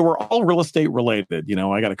they were all real estate related.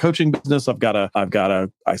 I got a coaching business.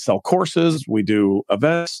 I sell courses. We do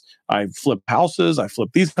events. I flip houses. I flip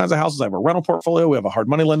these kinds of houses. I have a rental portfolio. We have a hard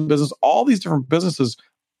money lending business. All these different businesses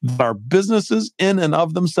that are businesses in and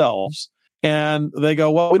of themselves. And they go,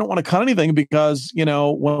 well, we don't want to cut anything because,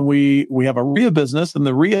 when we have a RIA business and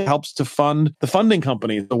the RIA helps to fund the funding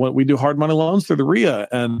company. So when we do hard money loans through the RIA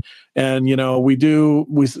and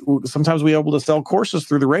sometimes we're able to sell courses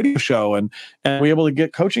through the radio show and we're able to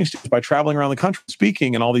get coaching students by traveling around the country,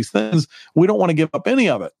 speaking and all these things. We don't want to give up any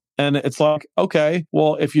of it. And it's like, okay,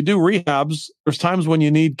 well, if you do rehabs, there's times when you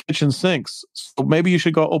need kitchen sinks. So maybe you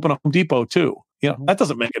should go open a Home Depot too. That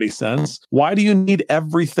doesn't make any sense. Why do you need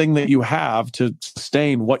everything that you have to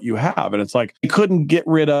sustain what you have? And it's like, you couldn't get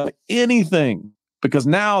rid of anything because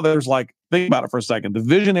now there's like, think about it for a second. The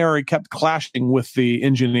visionary kept clashing with the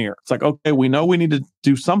engineer. It's like, okay, we know we need to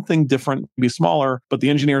do something different, be smaller, but the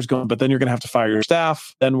engineer's going, but then you're going to have to fire your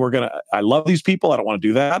staff. Then I love these people. I don't want to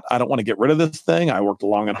do that. I don't want to get rid of this thing. I worked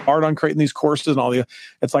long and hard on creating these courses and all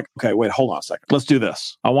it's like, okay, wait, hold on a second. Let's do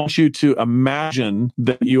this. I want you to imagine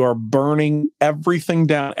that you are burning everything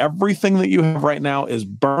down. Everything that you have right now is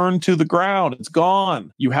burned to the ground. It's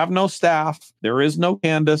gone. You have no staff. There is no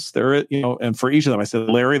Candace. And for each of them, I said,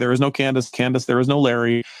 Larry, there is no Candace. Candace, there is no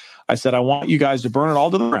Larry. I said, I want you guys to burn it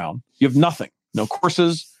all to the ground. You have nothing. No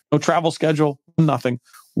courses, no travel schedule, nothing.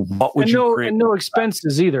 What would you create? And no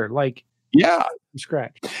expenses either. Like, yeah, from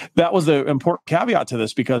scratch. That was the important caveat to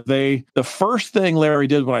this because the first thing Larry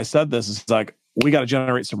did when I said this is like, we got to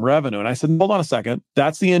generate some revenue. And I said, hold on a second.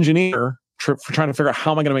 That's the engineer for trying to figure out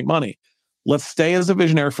how am I going to make money. Let's stay as a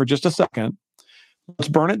visionary for just a second. Let's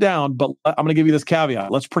burn it down. But I'm going to give you this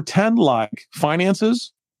caveat. Let's pretend like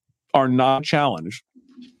finances are not challenged.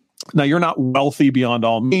 Now, you're not wealthy beyond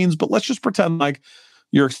all means, but let's just pretend like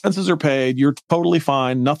your expenses are paid. You're totally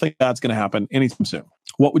fine. Nothing bad's going to happen anytime soon.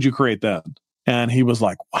 What would you create then? And he was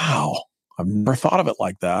like, wow, I've never thought of it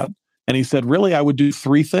like that. And he said, really, I would do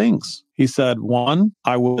three things. He said, one,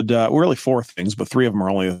 I would, really four things, but three of them are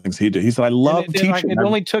only the things he did. He said, I love teaching. It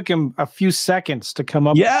only took him a few seconds to come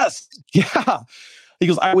up. Yes. Yeah. He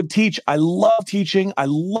goes, I would teach. I love teaching. I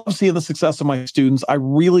love seeing the success of my students. I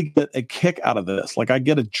really get a kick out of this. Like I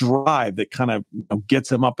get a drive that kind of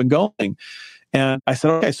gets him up and going. And I said,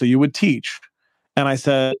 okay, so you would teach. And I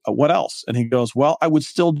said, what else? And he goes, well, I would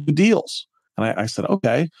still do deals. And I said,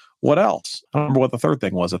 okay, what else? I don't remember what the third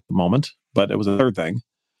thing was at the moment, but it was a third thing.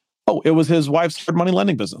 Oh, it was his wife's hard money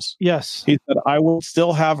lending business. Yes. He said, I will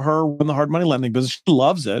still have her run the hard money lending business. She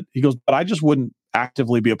loves it. He goes, but I just wouldn't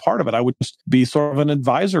actively be a part of it. I would just be sort of an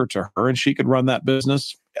advisor to her and she could run that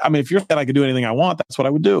business. I mean, if you're saying I could do anything I want, that's what I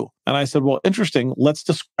would do. And I said, well, interesting. Let's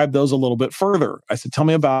describe those a little bit further. I said, tell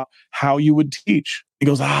me about how you would teach. He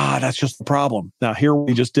goes, that's just the problem. Now, here what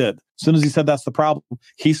he just did. As soon as he said that's the problem,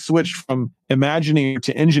 he switched from Imagineer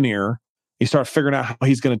to engineer. He started figuring out how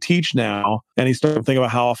he's going to teach now. And he started thinking about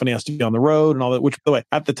how often he has to be on the road and all that, which, by the way,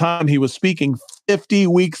 at the time he was speaking 50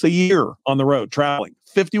 weeks a year on the road, traveling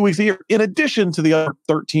 50 weeks a year, in addition to the other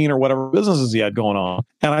 13 or whatever businesses he had going on.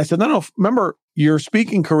 And I said, no, remember, your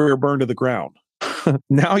speaking career burned to the ground.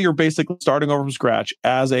 Now you're basically starting over from scratch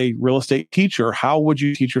as a real estate teacher. How would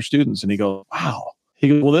you teach your students? And he goes, wow. He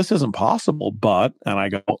goes, well, this isn't possible, but, and I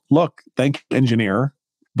go, look, thank you, engineer,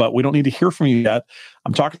 but we don't need to hear from you yet.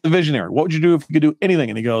 I'm talking to the visionary. What would you do if you could do anything?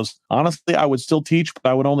 And he goes, honestly, I would still teach, but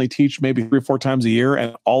I would only teach maybe 3 or 4 times a year.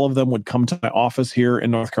 And all of them would come to my office here in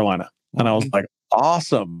North Carolina. And I was like,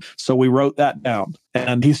 awesome. So we wrote that down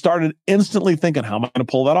and he started instantly thinking, how am I going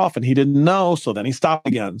to pull that off? And he didn't know. So then he stopped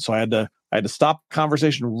again. So I had to stop the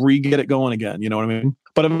conversation, re-get it going again. You know what I mean?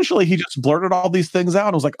 But eventually he just blurted all these things out.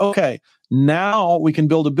 And was like, okay, now we can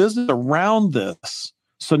build a business around this.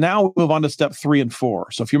 So now we move on to step 3 and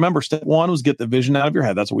 4. So if you remember, step 1 was get the vision out of your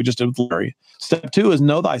head. That's what we just did with Larry. Step 2 is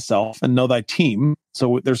know thyself and know thy team.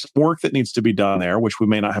 So there's work that needs to be done there, which we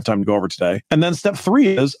may not have time to go over today. And then step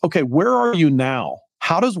 3 is, okay, where are you now?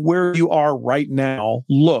 How does where you are right now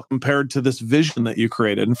look compared to this vision that you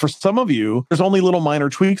created? And for some of you, there's only little minor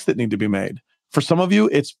tweaks that need to be made. For some of you,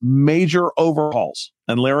 it's major overhauls.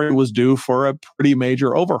 And Larry was due for a pretty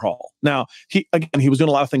major overhaul. Now, he was doing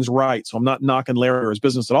a lot of things right. So I'm not knocking Larry or his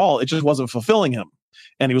business at all. It just wasn't fulfilling him.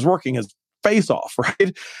 And he was working his face off,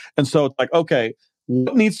 right? And so it's like, okay,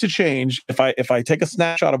 what needs to change if I take a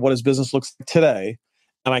snapshot of what his business looks like today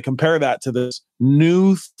and I compare that to this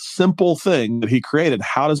new simple thing that he created?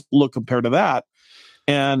 How does it look compared to that?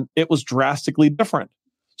 And it was drastically different.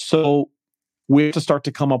 So we have to start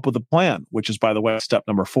to come up with a plan, which is, by the way, step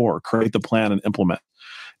number 4, create the plan and implement.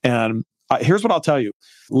 And here's what I'll tell you.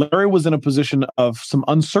 Larry was in a position of some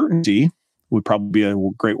uncertainty, would probably be a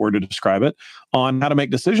great word to describe it, on how to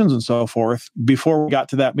make decisions and so forth before we got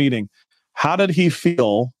to that meeting. How did he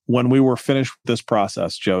feel when we were finished with this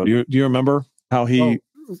process, Joe? Do you remember how he...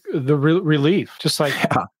 the relief, just like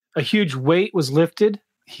a huge weight was lifted.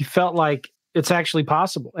 He felt like it's actually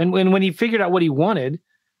possible. And when he figured out what he wanted,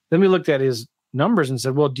 then we looked at his numbers and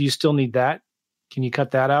said, well, do you still need that? Can you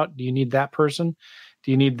cut that out? Do you need that person?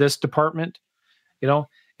 Do you need this department?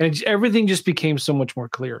 And everything just became so much more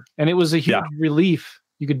clear. And it was a huge relief.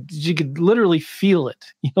 You could literally feel it,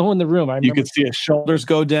 in the room. You could see his shoulders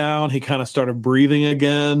go down. He kind of started breathing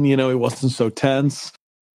again. He wasn't so tense.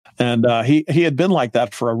 And he had been like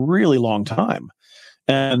that for a really long time.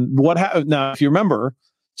 And what happened now, if you remember,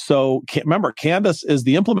 Candace is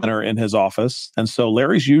the implementer in his office. And so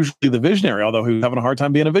Larry's usually the visionary, although he was having a hard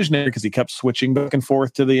time being a visionary because he kept switching back and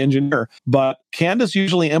forth to the engineer. But Candace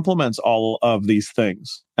usually implements all of these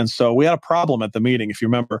things. And so we had a problem at the meeting. If you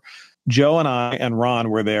remember, Joe and I and Ron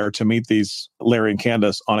were there to meet these Larry and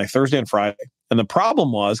Candace on a Thursday and Friday. And the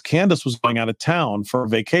problem was Candace was going out of town for a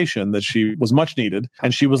vacation that she was much needed.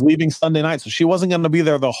 And she was leaving Sunday night. So she wasn't going to be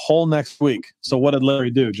there the whole next week. So what did Larry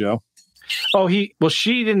do, Joe? Oh,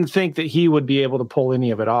 she didn't think that he would be able to pull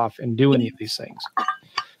any of it off and do any of these things.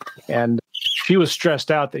 And she was stressed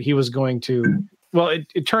out that he was going to, well,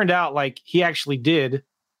 it turned out like he actually did.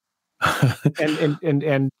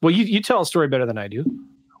 and well, you tell a story better than I do.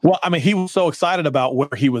 Well, I mean, he was so excited about where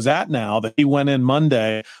he was at now that he went in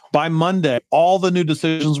Monday. By Monday, all the new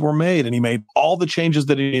decisions were made and he made all the changes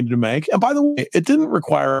that he needed to make. And by the way, it didn't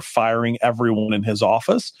require firing everyone in his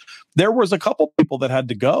office. There was a couple people that had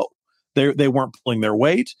to go. They weren't pulling their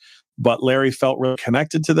weight, but Larry felt really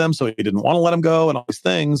connected to them, so he didn't want to let them go and all these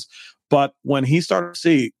things. But when he started to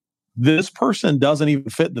see this person doesn't even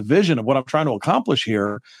fit the vision of what I'm trying to accomplish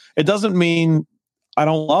here, it doesn't mean I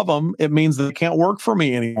don't love them, it means they can't work for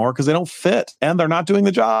me anymore because they don't fit and they're not doing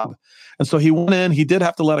the job. And so he went in, he did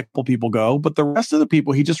have to let a couple people go, but the rest of the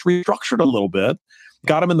people, he just restructured a little bit,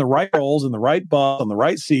 got them in the right roles, in the right bus, on the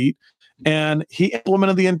right seat. And he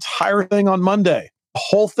implemented the entire thing on Monday. The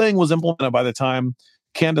whole thing was implemented by the time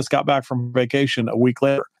Candace got back from vacation a week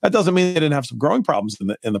later. That doesn't mean they didn't have some growing problems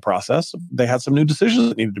in the process. They had some new decisions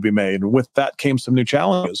that needed to be made. And with that came some new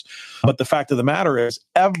challenges. But the fact of the matter is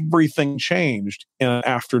everything changed in an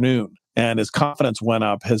afternoon. And his confidence went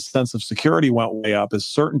up. His sense of security went way up. His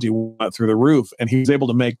certainty went through the roof. And he was able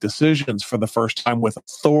to make decisions for the first time with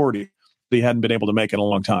authority that he hadn't been able to make in a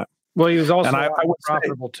long time. Well, he was also and I would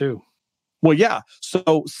profitable too. Well, yeah.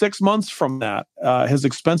 So 6 months from that, his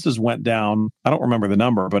expenses went down. I don't remember the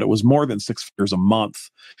number, but it was more than 6 figures a month.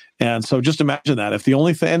 And so just imagine that if the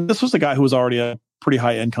only thing, and this was a guy who was already a pretty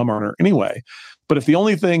high income earner anyway, but if the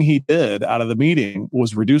only thing he did out of the meeting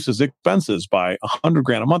was reduce his expenses by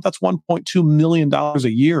 $100,000 a month, that's $1.2 million a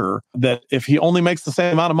year. That if he only makes the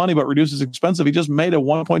same amount of money, but reduces expenses, he just made a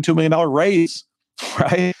 $1.2 million raise,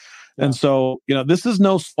 right? Yeah. And so, this is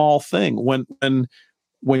no small thing.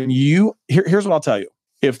 Here's what I'll tell you.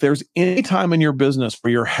 If there's any time in your business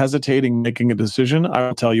where you're hesitating making a decision, I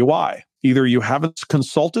will tell you why. Either you haven't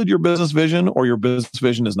consulted your business vision or your business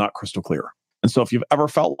vision is not crystal clear. And so if you've ever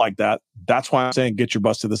felt like that, that's why I'm saying get your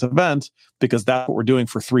bus to this event, because that's what we're doing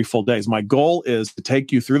for 3 full days. My goal is to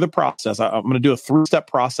take you through the process. I'm going to do a 3-step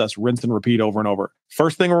process, rinse and repeat over and over.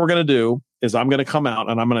 First thing we're going to do is I'm going to come out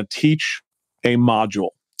and I'm going to teach a module.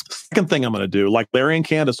 Second thing I'm going to do, like Larry and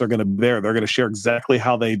Candace are going to be there. They're going to share exactly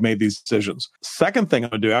how they made these decisions. Second thing I'm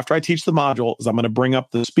going to do after I teach the module is I'm going to bring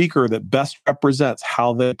up the speaker that best represents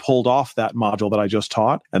how they pulled off that module that I just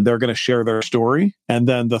taught, and they're going to share their story. And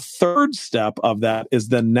then the third step of that is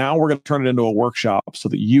then now we're going to turn it into a workshop so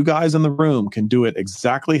that you guys in the room can do it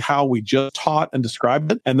exactly how we just taught and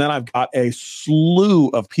described it. And then I've got a slew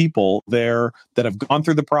of people there that have gone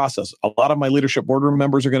through the process. A lot of my leadership boardroom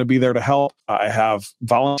members are going to be there to help. I have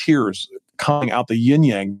volunteers coming out the yin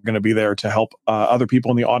yang going to be there to help other people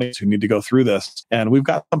in the audience who need to go through this. And we've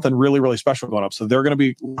got something really, really special going up. So they're going to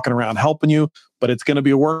be walking around helping you, but it's going to be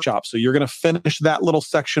a workshop. So you're going to finish that little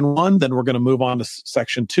section 1, then we're going to move on to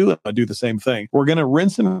section 2 and do the same thing. We're going to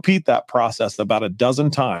rinse and repeat that process about a dozen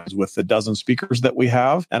times with the dozen speakers that we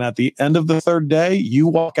have. And at the end of the 3rd day, you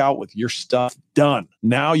walk out with your stuff done.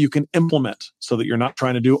 Now you can implement so that you're not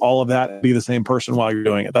trying to do all of that and be the same person while you're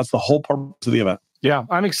doing it. That's the whole purpose of the event. Yeah,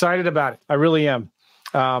 I'm excited about it. I really am.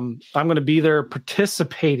 I'm going to be there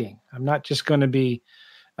participating. I'm not just going to be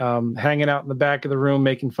hanging out in the back of the room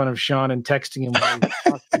making fun of Sean and texting him.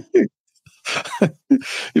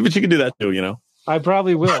 But you can do that too, I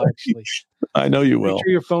probably will, actually. I know you will. Make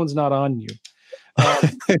sure your phone's not on you.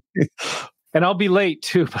 And I'll be late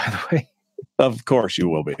too, by the way. Of course you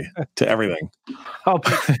will be to everything.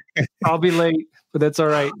 I'll be late, but that's all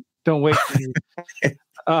right. Don't wait for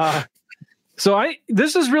me. So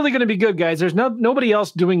this is really going to be good, guys. There's nobody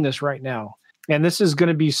else doing this right now. And this is going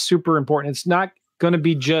to be super important. It's not going to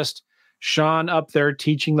be just Sean up there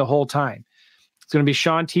teaching the whole time. It's going to be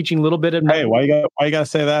Sean teaching a little bit of... Hey, why you got to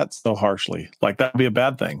say that so harshly? Like that would be a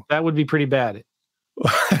bad thing. That would be pretty bad.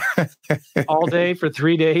 All day for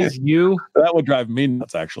 3 days, That would drive me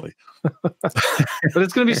nuts, actually. But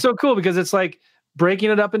it's going to be so cool because it's like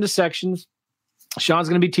breaking it up into sections. Sean's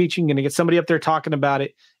going to be teaching, going to get somebody up there talking about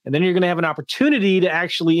it. And then you're going to have an opportunity to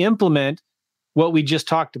actually implement what we just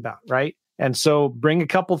talked about, right? And so bring a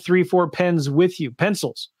couple, 3, 4 pens with you,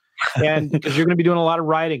 pencils. And because you're going to be doing a lot of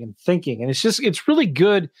writing and thinking. And it's really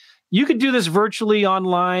good. You could do this virtually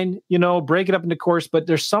online, break it up into course, but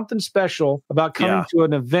there's something special about coming to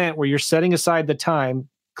an event where you're setting aside the time,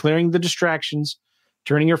 clearing the distractions,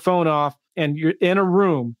 turning your phone off, and you're in a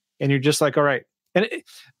room and you're just like, all right. And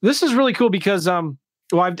this is really cool because,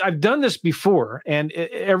 I've done this before, and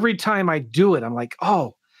every time I do it, I'm like,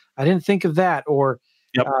 oh, I didn't think of that, or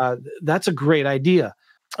that's a great idea.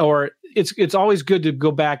 Or it's always good to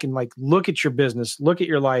go back and like look at your business, look at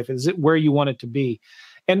your life. Is it where you want it to be?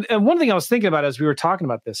 And one thing I was thinking about as we were talking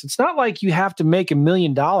about this, it's not like you have to make $1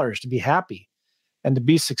 million to be happy and to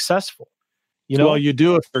be successful. Well, you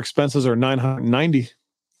do if your expenses are $990.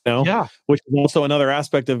 Which is also another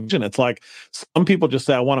aspect of vision. It's like some people just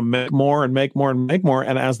say, I want to make more and make more and make more.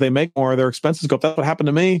 And as they make more, their expenses go up. That's what happened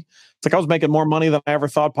to me. It's like I was making more money than I ever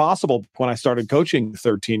thought possible when I started coaching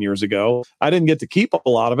 13 years ago. I didn't get to keep a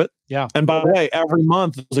lot of it. Yeah. And by the way, every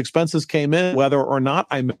month those expenses came in, whether or not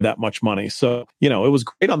I made that much money. So, it was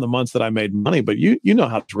great on the months that I made money, but you know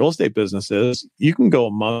how this real estate business is. You can go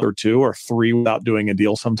a month or 2 or 3 without doing a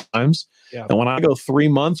deal sometimes. Yeah. And when I go 3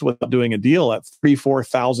 months without doing a deal at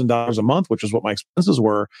 $3,000-$4,000 a month, which is what my expenses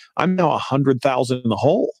were, I'm now $100,000 in the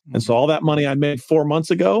hole. And so all that money I made 4 months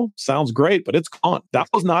ago sounds great, but it's gone. That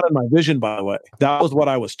was not in my vision, by the way. That was what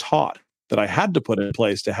I was taught that I had to put in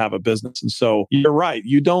place to have a business. And so you're right.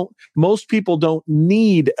 Most people don't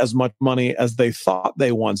need as much money as they thought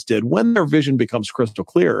they once did when their vision becomes crystal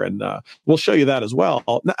clear. And we'll show you that as well.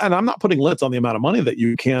 And I'm not putting limits on the amount of money that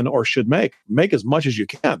you can or should make. Make as much as you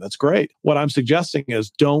can. That's great. What I'm suggesting is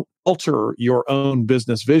don't alter your own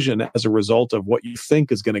business vision as a result of what you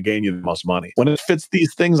think is going to gain you the most money. When it fits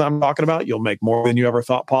these things I'm talking about, you'll make more than you ever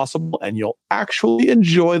thought possible, and you'll actually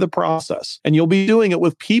enjoy the process. And you'll be doing it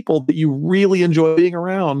with people that you really enjoy being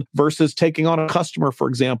around versus taking on a customer, for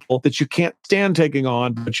example, that you can't stand taking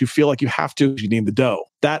on, but you feel like you have to because you need the dough.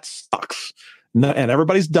 That sucks. And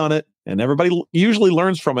everybody's done it, and everybody usually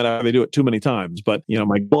learns from it after they do it too many times. But,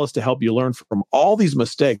 my goal is to help you learn from all these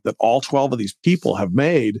mistakes that all 12 of these people have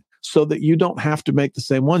made so that you don't have to make the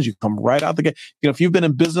same ones. You come right out the gate. If you've been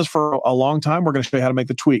in business for a long time, we're going to show you how to make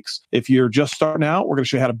the tweaks. If you're just starting out, we're going to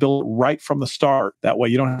show you how to build it right from the start. That way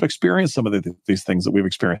you don't have to experience some of these things that we've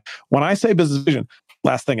experienced. When I say business vision,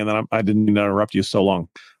 last thing, and then I didn't interrupt you so long.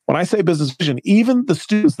 When I say business vision, even the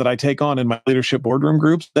students that I take on in my leadership boardroom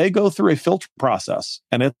groups, they go through a filter process,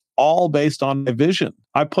 and it's all based on my vision.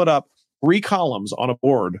 I put up 3 columns on a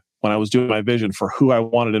board when I was doing my vision for who I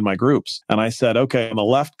wanted in my groups. And I said, okay, on the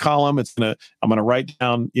left column, I'm going to write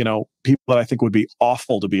down, people that I think would be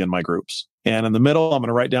awful to be in my groups. And in the middle, I'm going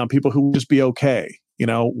to write down people who would just be okay.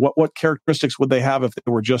 What characteristics would they have if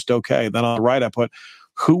they were just okay? Then on the right, I put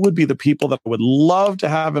who would be the people that I would love to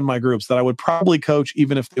have in my groups that I would probably coach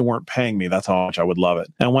even if they weren't paying me. That's how much I would love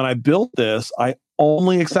it. And when I built this, I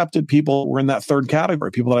only accepted people who were in that third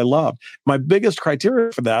category, people that I loved. My biggest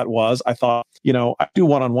criteria for that was I thought, I do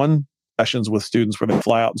one-on-one sessions with students where they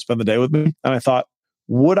fly out and spend the day with me. And I thought,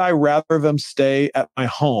 would I rather them stay at my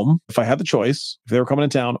home if I had the choice, if they were coming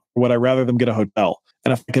to town, or would I rather them get a hotel?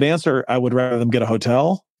 And if I could answer, I would rather them get a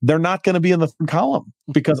hotel. They're not going to be in the third column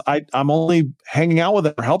because I'm only hanging out with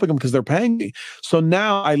them or helping them because they're paying me. So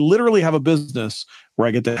now I literally have a business where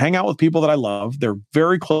I get to hang out with people that I love. They're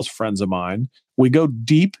very close friends of mine. We go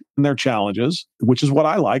deep in their challenges, which is what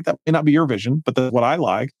I like. That may not be your vision, but that's what I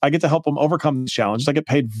like. I get to help them overcome these challenges. I get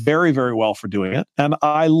paid very, very well for doing it. And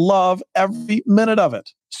I love every minute of it.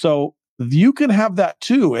 So you can have that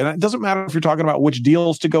too. And it doesn't matter if you're talking about which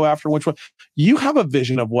deals to go after, which one. You have a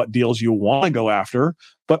vision of what deals you want to go after.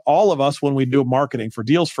 But all of us, when we do marketing for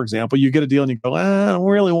deals, for example, you get a deal and you go, I don't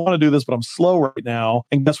really want to do this, but I'm slow right now.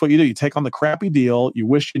 And guess what you do? You take on the crappy deal. You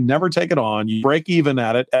wish you never take it on. You break even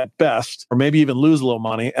at it at best, or maybe even lose a little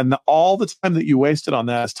money. And all the time that you wasted on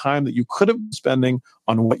that is time that you could have been spending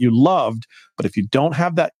on what you loved. But if you don't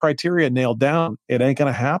have that criteria nailed down, it ain't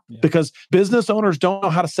going to happen because business owners don't know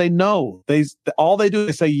how to say no. All they do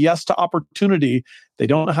is say yes to opportunity. They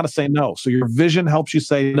don't know how to say no. So your vision helps you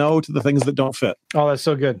say no to the things that don't fit. Oh, that's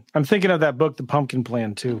so good. I'm thinking of that book, The Pumpkin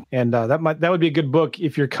Plan, too. And that would be a good book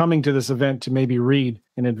if you're coming to this event to maybe read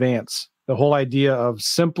in advance. The whole idea of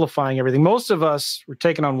simplifying everything. Most of us, we're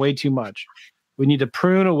taking on way too much. We need to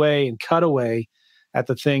prune away and cut away at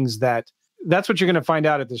the things that's what you're going to find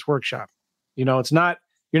out at this workshop. You're not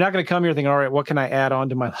going to come here thinking, all right, what can I add on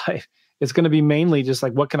to my life? It's going to be mainly just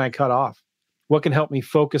like, what can I cut off? What can help me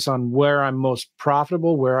focus on where I'm most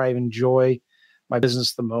profitable, where I enjoy my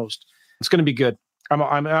business the most? It's going to be good.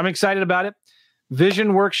 I'm excited about it.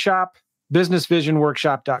 Vision Workshop,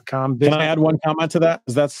 businessvisionworkshop.com. Can I add one comment to that?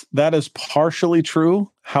 Because that is partially true.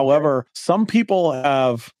 However, some people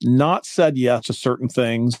have not said yes to certain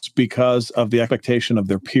things because of the expectation of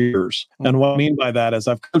their peers. And what I mean by that is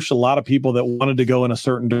I've coached a lot of people that wanted to go in a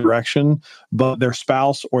certain direction, but their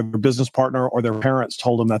spouse or their business partner or their parents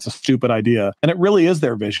told them that's a stupid idea. And it really is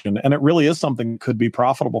their vision. And it really is something that could be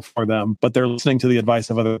profitable for them, but they're listening to the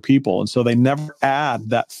advice of other people. And so they never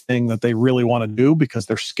add that thing that they really want to do because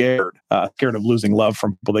they're scared of losing love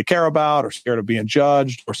from people they care about, or scared of being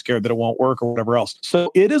judged, or scared that it won't work, or whatever else.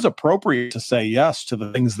 So it is appropriate to say yes to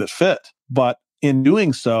the things that fit. But in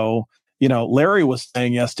doing so, Larry was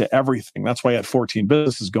saying yes to everything. That's why he had 14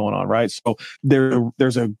 businesses going on, right? So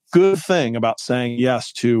there's a good thing about saying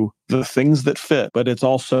yes to the things that fit, but it's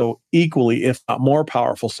also equally, if not more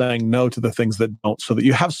powerful, saying no to the things that don't, so that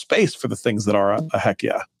you have space for the things that are a heck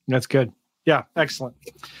yeah. That's good. Yeah, excellent.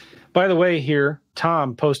 By the way, here,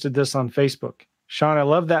 Tom posted this on Facebook. Sean, I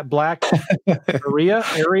love that black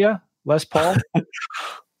area, Les Paul.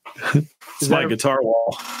 It's my guitar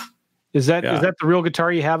wall. Is that the real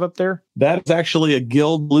guitar you have up there? That is actually a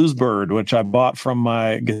Guild Bluesbird, which I bought from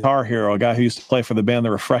my guitar hero, a guy who used to play for the band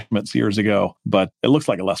The Refreshments years ago. But it looks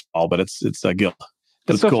like a Les Paul, but it's a Guild.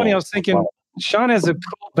 It's so cool. Funny. I was thinking, Sean has a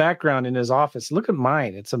cool background in his office. Look at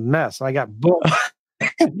mine. It's a mess. I got both.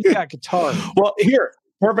 You got guitar. Well, here.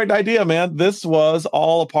 Perfect idea, man. This was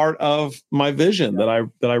all a part of my vision that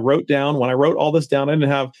I wrote down. When I wrote all this down, I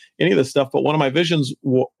didn't have any of this stuff, but one of my visions,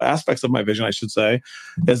 aspects of my vision, I should say,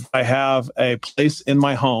 is I have a place in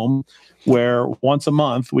my home where once a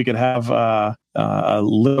month we could have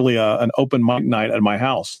literally an open mic night at my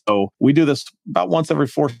house. So we do this about once every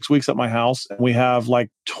 4-6 weeks at my house. And we have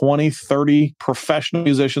like 20, 30 professional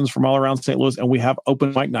musicians from all around St. Louis. And we have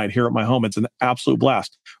open mic night here at my home. It's an absolute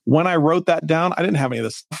blast. When I wrote that down, I didn't have any of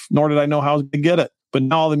this stuff, nor did I know how I was going to get it. But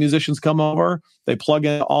now all the musicians come over, they plug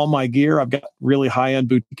in all my gear. I've got really high-end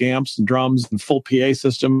boutique amps and drums and full PA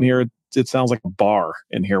system here. It sounds like a bar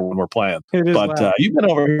in here when we're playing. But you've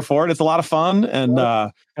been over here for it. It's a lot of fun. And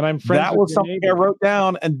I'm friends that was something I wrote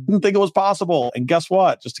down and didn't think it was possible. And guess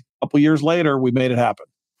what? Just a couple years later, we made it happen.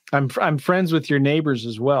 I'm friends with your neighbors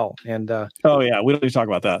as well. And oh, yeah. We don't need to talk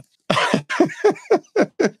about that.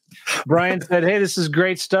 Brian said, hey, this is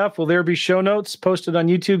great stuff. Will there be show notes posted on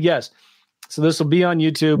YouTube? Yes. So this will be on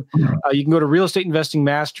YouTube. You can go to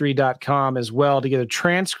realestateinvestingmastery.com as well to get a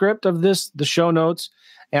transcript of the show notes,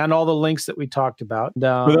 and all the links that we talked about.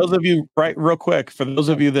 For those of you, real quick, for those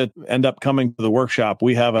of you that end up coming to the workshop,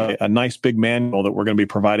 we have a nice big manual that we're going to be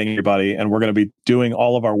providing everybody, and we're going to be doing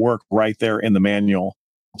all of our work right there in the manual.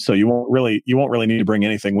 So you won't really need to bring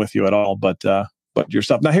anything with you at all, but your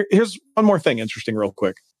stuff. Now here's one more thing interesting real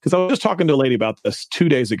quick, because I was just talking to a lady about this 2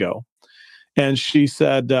 days ago. And she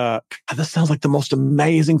said, this sounds like the most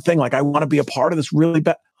amazing thing. Like, I want to be a part of this really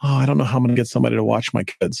bad. Oh, I don't know how I'm going to get somebody to watch my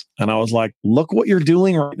kids. And I was like, look what you're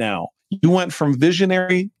doing right now. You went from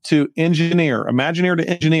visionary to engineer, Imagineer to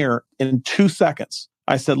engineer in 2 seconds.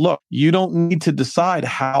 I said, look, you don't need to decide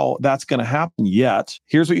how that's going to happen yet.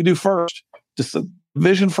 Here's what you do first. Just a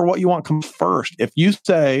vision for what you want comes first. If you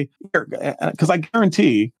say, because I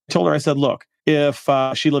guarantee, I told her, I said, look, if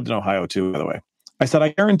she lived in Ohio too, by the way. I said, I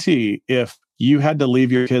guarantee if you had to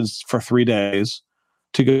leave your kids for 3 days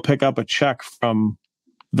to go pick up a check from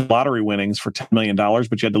the lottery winnings for $10 million,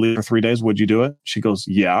 but you had to leave for 3 days, would you do it? She goes,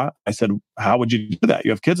 yeah. I said, how would you do that?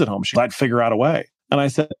 You have kids at home. She said, I'd figure out a way. And I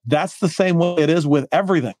said, that's the same way it is with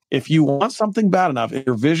everything. If you want something bad enough, if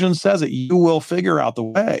your vision says it, you will figure out the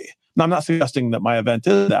way. Now, I'm not suggesting that my event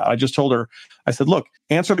is that. I just told her, I said, look,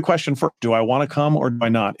 answer the question first. Do I want to come or do I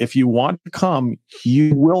not? If you want to come,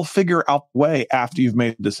 you will figure out the way after you've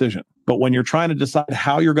made a decision. But when you're trying to decide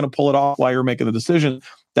how you're going to pull it off while you're making the decision,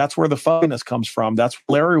 that's where the fuzziness comes from. That's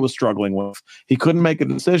what Larry was struggling with. He couldn't make a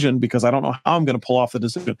decision because I don't know how I'm going to pull off the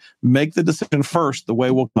decision. Make the decision first. The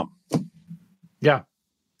way will come. Yeah.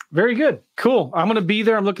 Very good. Cool. I'm going to be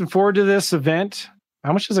there. I'm looking forward to this event.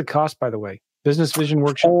 How much does it cost, by the way? Business Vision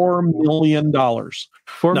Workshop? $4 million.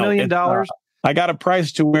 $4 million? I got a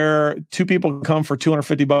price to where 2 people can come for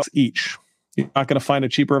 $250 each. You're not going to find a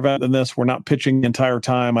cheaper event than this. We're not pitching the entire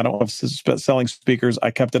time. I don't have selling speakers.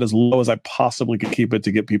 I kept it as low as I possibly could keep it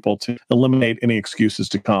to get people to eliminate any excuses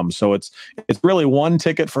to come. So it's really one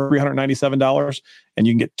ticket for $397, and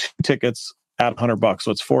you can get 2 tickets at $100.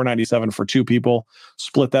 So it's $497 for 2 people.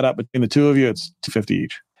 Split that up between the 2 of you. It's $250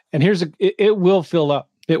 each. And it will fill up.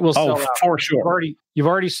 It will sell out. For sure. You've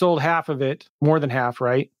already sold half of it, more than half,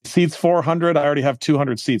 right? Seats 400. I already have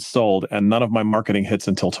 200 seats sold, and none of my marketing hits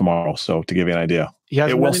until tomorrow. So to give you an idea,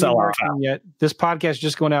 it will sell out yet. This podcast is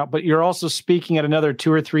just going out, but you're also speaking at another 2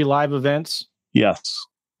 or 3 live events. Yes,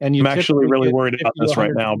 and I'm actually really worried about this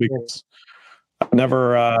right now because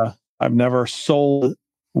I've never sold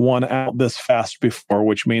one out this fast before,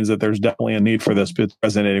 which means that there's definitely a need for this. It's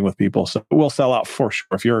resonating with people, so it will sell out for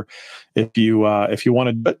sure. If you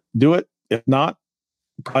want to do it. If not,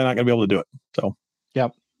 probably not going to be able to do it. So,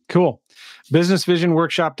 yep, cool.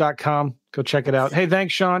 Businessvisionworkshop.com. Go check it out. Hey,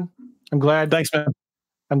 thanks, Sean. I'm glad. Thanks, man.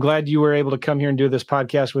 I'm glad you were able to come here and do this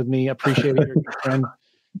podcast with me. Appreciate it. You're a good friend.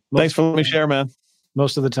 Thanks for letting me share, man.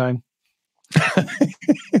 Most of the time.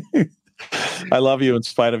 I love you in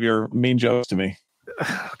spite of your mean jokes to me.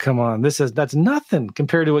 Come on. That's nothing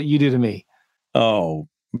compared to what you do to me. Oh,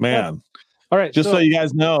 man. All right. Just so you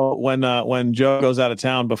guys know, when Joe goes out of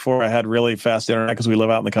town, before I had really fast internet because we live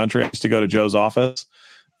out in the country, I used to go to Joe's office,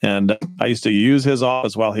 and I used to use his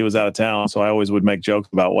office while he was out of town. So I always would make jokes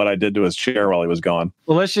about what I did to his chair while he was gone.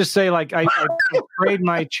 Well, let's just say, like, I sprayed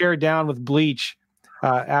my chair down with bleach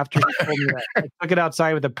after he told me that. I took it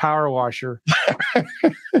outside with a power washer.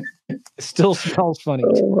 It still smells funny.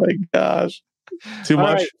 Oh my gosh. Too All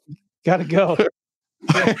much? right. Gotta go.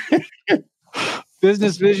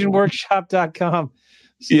 Businessvisionworkshop.com.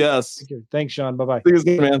 Yes. Thanks, Sean. Bye-bye. See you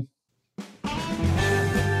soon, man.